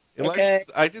Holocaust. Okay.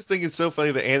 I just think it's so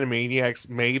funny that Animaniacs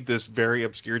made this very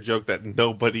obscure joke that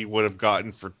nobody would have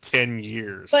gotten for 10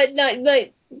 years. But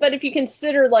if you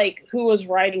consider like who was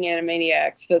writing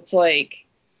Animaniacs, that's like.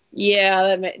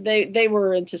 Yeah, they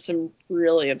were into some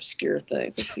really obscure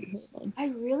things. Let's see. I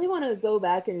really want to go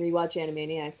back and rewatch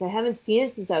Animaniacs. I haven't seen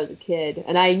it since I was a kid,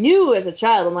 and I knew as a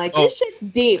child. I'm like, this shit's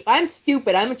deep. I'm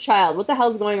stupid. I'm a child. What the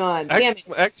hell's going on?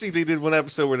 Actually, they did one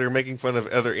episode where they were making fun of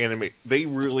other anime. They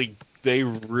really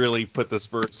put the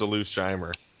spurs to Lou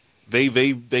Scheimer. They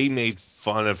made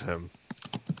fun of him.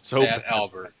 So Fat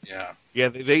Albert, yeah. Yeah,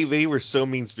 they were so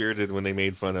mean-spirited when they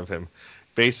made fun of him.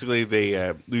 Basically,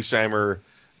 Lou Scheimer,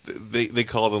 they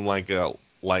called him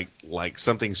like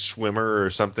something swimmer or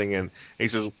something, and he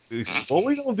says, well,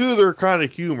 we don't do their kind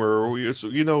of humor. We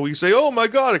say, oh my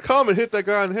God, a comet hit that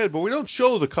guy on the head, but we don't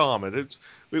show the comet.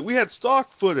 We had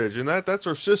stock footage, and that's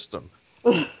our system.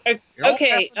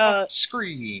 Okay,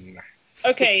 screen.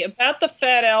 Okay, about the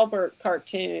Fat Albert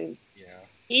cartoon. Yeah.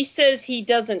 He says he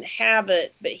doesn't have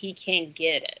it, but he can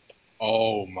get it.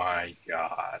 Oh my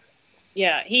God.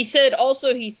 Yeah, he said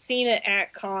also he's seen it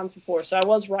at cons before, so I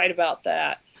was right about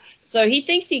that. So he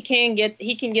thinks he can get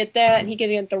that, and he can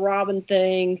get the Robin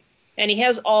thing, and he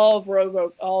has all of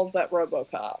that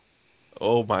RoboCop.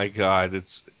 Oh my God,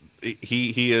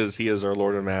 he is our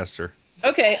Lord and Master.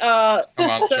 Okay, so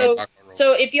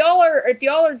if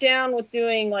y'all are down with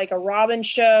doing like a Robin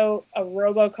show, a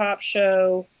RoboCop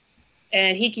show,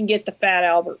 and he can get the Fat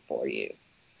Albert for you.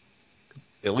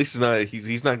 At least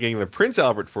he's not getting the Prince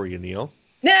Albert for you, Neil.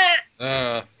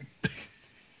 Nah.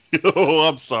 Oh,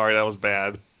 I'm sorry, that was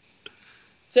bad.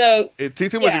 So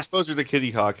too much exposure to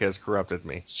Kitty Hawk has corrupted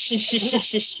me.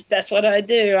 That's what I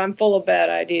do. I'm full of bad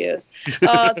ideas.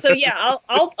 So yeah,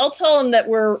 I'll tell him that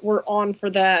we're on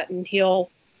for that, and he will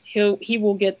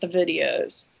get the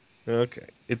videos. Okay,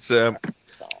 it's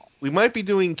we might be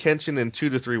doing Kenshin in 2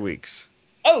 to 3 weeks.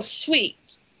 Oh,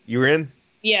 sweet. You're in?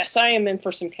 Yes, I am in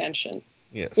for some Kenshin.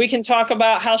 Yes. We can talk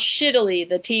about how shittily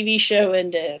the TV show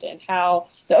ended and how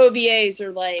the OVAs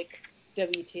are like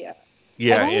WTF.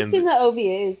 Yeah, I've only seen the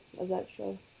OVAs of that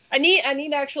show. I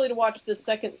need actually to watch the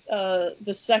second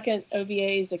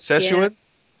OVAs again. Seshuhen?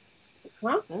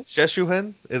 Huh?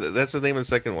 Seshuhen? That's the name of the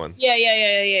second one.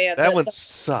 Yeah. That one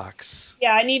sucks.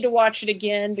 Yeah, I need to watch it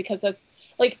again because that's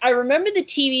like I remember the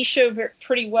TV show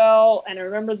pretty well, and I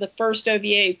remember the first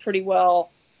OVA pretty well.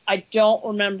 I don't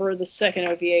remember the second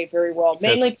OVA very well,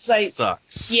 mainly because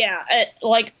sucks. Yeah,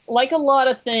 like a lot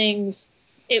of things,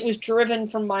 it was driven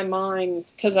from my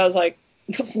mind because I was like,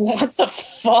 what the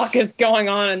fuck is going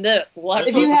on in this?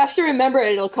 If you have to remember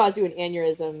it, it'll cause you an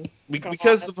aneurysm.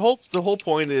 Because the whole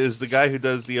point is the guy who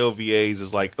does the OVAs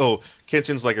is like, oh,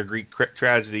 Kenshin's like a Greek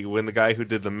tragedy, when the guy who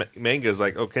did the manga is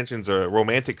like, oh, Kenshin's a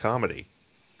romantic comedy.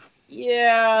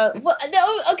 Yeah. Well,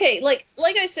 no, okay. Like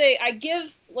I say, I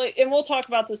give and we'll talk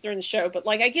about this during the show, but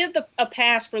like I give a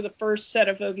pass for the first set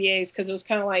of OVAs because it was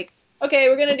kind of like, okay,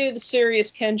 we're gonna do the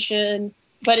serious Kenshin,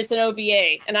 but it's an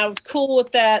OVA, and I was cool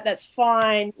with that. That's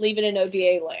fine. Leave it in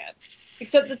OVA land.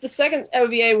 Except that the second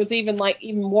OVA was even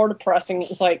more depressing. It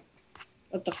was like,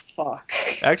 what the fuck?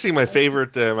 Actually, my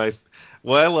favorite,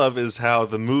 what I love is how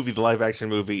the live action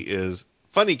movie is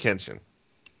funny Kenshin.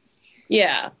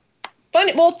 Yeah.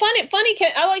 Funny.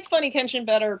 I like funny Kenshin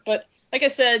better, but like I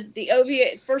said, the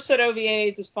OVA first set of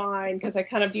OVAs is fine because I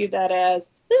kind of viewed that as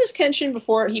this is Kenshin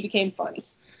before he became funny.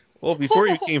 Well, before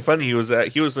he became funny, he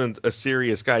wasn't a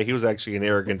serious guy. He was actually an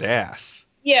arrogant ass.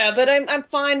 Yeah, but I'm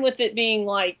fine with it being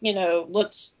like,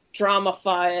 let's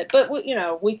dramify it. But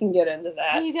we can get into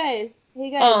that. Hey, you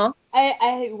guys.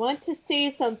 I want to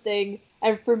say something.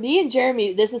 And for me and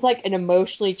Jeremy, this is like an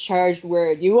emotionally charged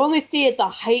word. You only see it at the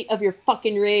height of your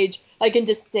fucking rage. I can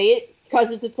just say it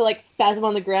because it's like spasm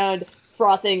on the ground,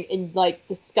 frothing in like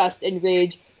disgust and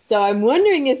rage. So I'm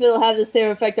wondering if it'll have the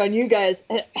same effect on you guys.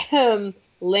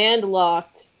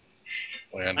 Landlocked.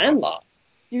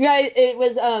 You guys, it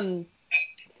was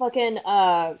fucking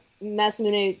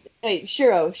Masamune. Wait,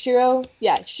 Shiro.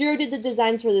 Yeah, Shiro did the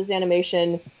designs for this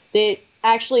animation. They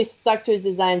actually stuck to his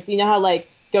designs. You know how like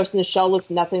Ghost in the Shell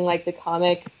looks nothing like the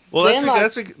comic. Well,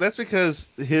 that's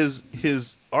because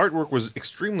his artwork was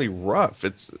extremely rough.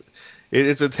 It's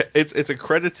a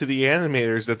credit to the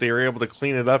animators that they were able to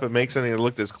clean it up and make something that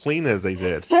looked as clean as they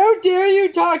did. How dare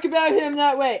you talk about him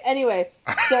that way? Anyway,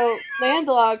 so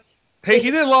Landlocked. Hey,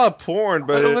 he did a lot of porn,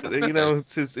 but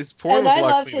his porn was a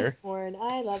lot cleaner.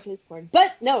 I loved his porn.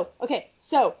 But no, okay,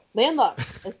 so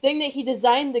Landlocked, the thing that he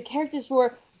designed the characters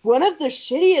for, one of the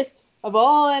shittiest of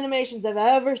all animations I've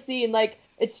ever seen. Like,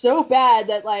 it's so bad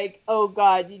that, like, oh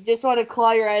god, you just want to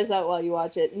claw your eyes out while you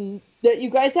watch it. And that you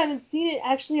guys haven't seen it,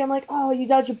 actually, I'm like, oh, you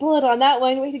dodged a bullet on that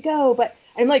one, way to go. But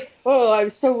I'm like, oh,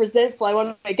 I'm so resentful. I want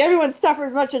to make everyone suffer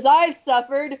as much as I've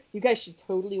suffered. You guys should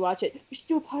totally watch it. We should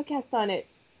do a podcast on it.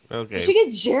 Okay. We should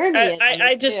get Jeremy in.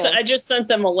 I just sent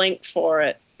them a link for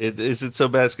it. Is it so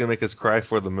bad it's gonna make us cry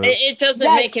for the movie? It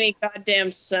doesn't make any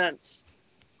goddamn sense.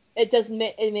 It doesn't.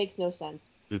 It makes no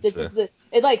sense.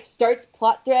 It like starts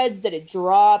plot threads that it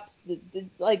drops.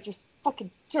 Like just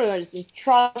fucking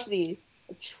atrocity.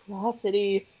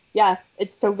 Yeah,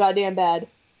 it's so goddamn bad.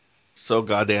 So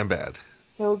goddamn bad.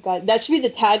 so god. That should be the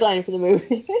tagline for the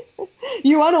movie.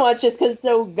 You want to watch this because it's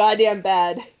so goddamn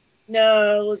bad.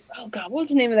 No, oh god, what was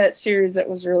the name of that series that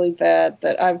was really bad?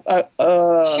 That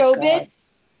Chobits? God.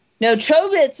 No,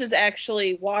 Chobits is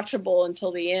actually watchable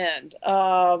until the end.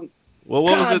 Well, what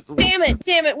was it?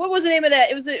 Damn it! What was the name of that?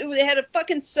 It had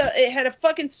a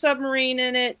fucking submarine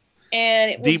in it,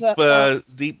 and it was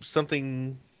deep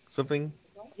something.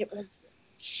 It was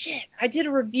shit. I did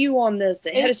a review on this.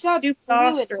 It had a It's got stupid blue in it.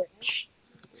 ostrich.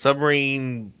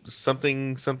 Submarine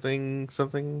something.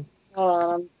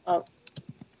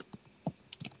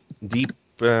 Deep.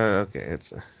 Okay,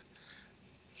 it's.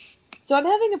 So I'm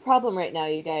having a problem right now,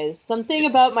 you guys. Something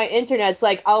about my internet's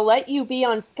like, I'll let you be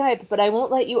on Skype, but I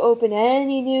won't let you open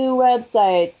any new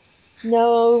websites.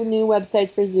 No new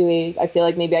websites for Zooey. I feel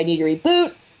like maybe I need to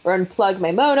reboot or unplug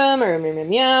my modem or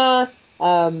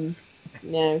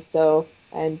no, so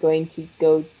I'm going to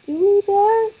go do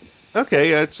that. Okay,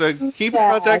 it's keep in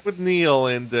contact with Neil,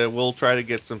 and we'll try to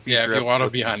get some future Yeah, if you want to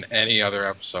episodes. be on any other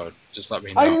episode, just let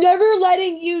me know. I'm never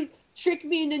letting you trick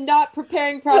me into not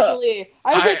preparing properly.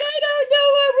 I was like, I don't know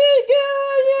what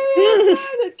we're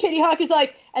doing. Kitty Hawk is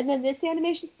like, and then this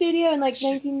animation studio in like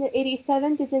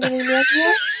 1987 did it in India.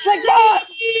 Like, fuck!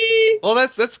 Well,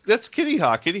 that's Kitty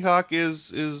Hawk. Kitty Hawk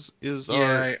is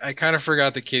Yeah, I kind of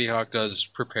forgot that Kitty Hawk does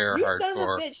prepare You hardcore. son of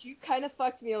a bitch, you kind of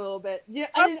fucked me a little bit. Yeah,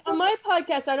 I mean, on my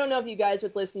podcast, I don't know if you guys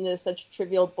would listen to such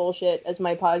trivial bullshit as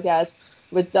my podcast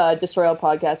with Destroyal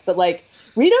Podcast, but like,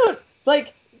 we don't,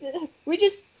 like, we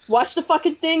just watch the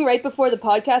fucking thing right before the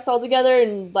podcast all together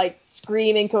and like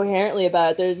scream incoherently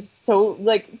about it. There's so,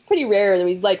 like, it's pretty rare that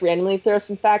we like randomly throw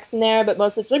some facts in there, but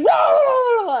most of it's like, the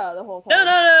whole time.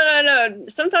 No.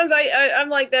 Sometimes I'm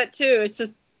like that too. It's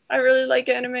just, I really like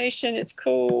animation. It's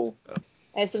cool.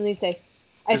 I have something to say.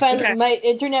 My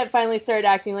internet finally started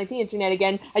acting like the internet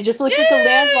again. I just looked at the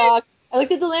landlocked. I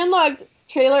looked at the landlocked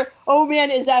trailer. Oh man,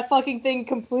 is that fucking thing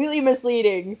completely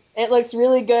misleading? It looks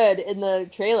really good in the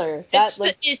trailer.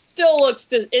 It still looks.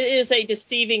 It is a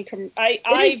deceiving.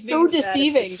 It is so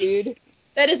deceiving, dude.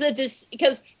 That is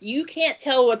because you can't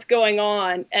tell what's going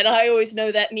on, and I always know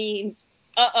that means,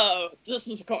 this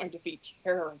is going to be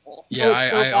terrible. Yeah,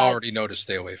 I already know to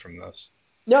stay away from this.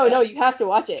 No, you have to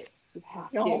watch it. You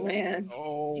have to. Oh man.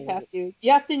 Oh. You have to.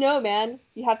 You have to know, man.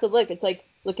 You have to look. It's like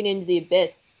looking into the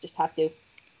abyss. Just have to.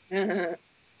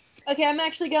 Okay, I'm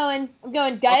actually going. I'm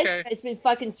going, guys. Okay. It's been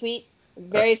fucking sweet.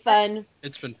 Very fun.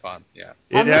 It's been fun, yeah.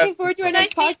 I'm looking forward to our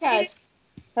next podcast.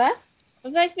 Huh? It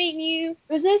was nice meeting you.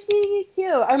 It was nice meeting you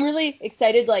too. I'm really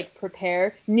excited to like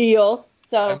prepare Neil.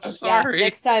 So I'm sorry. Yeah,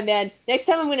 next time, man. Next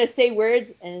time I'm gonna say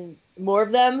words and more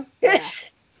of them. Yeah.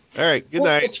 All right. Good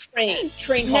night.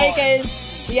 Train Night, hard. guys.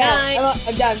 Yeah, Night.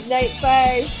 I'm done. Night.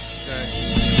 Bye. Okay.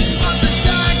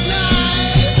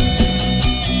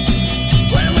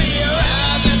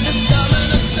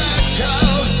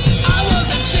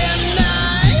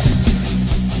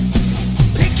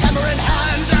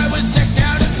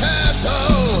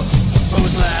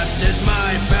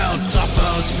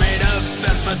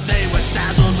 But they were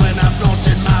dazzled when I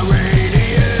flaunted my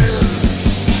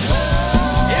radius.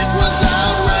 It was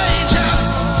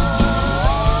outrageous.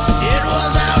 It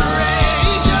was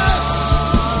outrageous.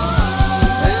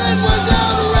 It was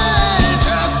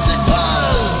outrageous. It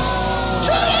was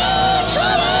truly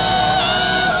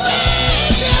outrageous.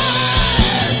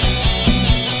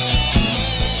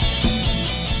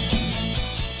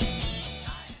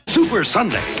 Super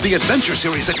Sunday, the adventure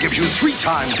series that gives you 3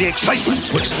 times the excitement.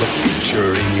 Puts the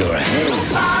future in your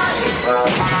hands.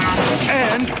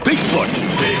 And Bigfoot.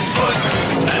 Bigfoot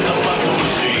and the Muscle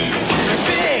Machine.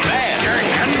 Big, badder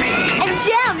than me. And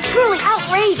Jam, truly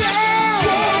outrageous.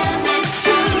 Jam is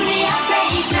truly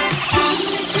outrageous.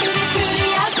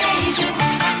 Truly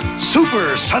outrageous.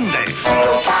 Super Sunday.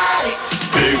 Robotics.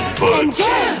 Bigfoot. And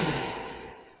Jam.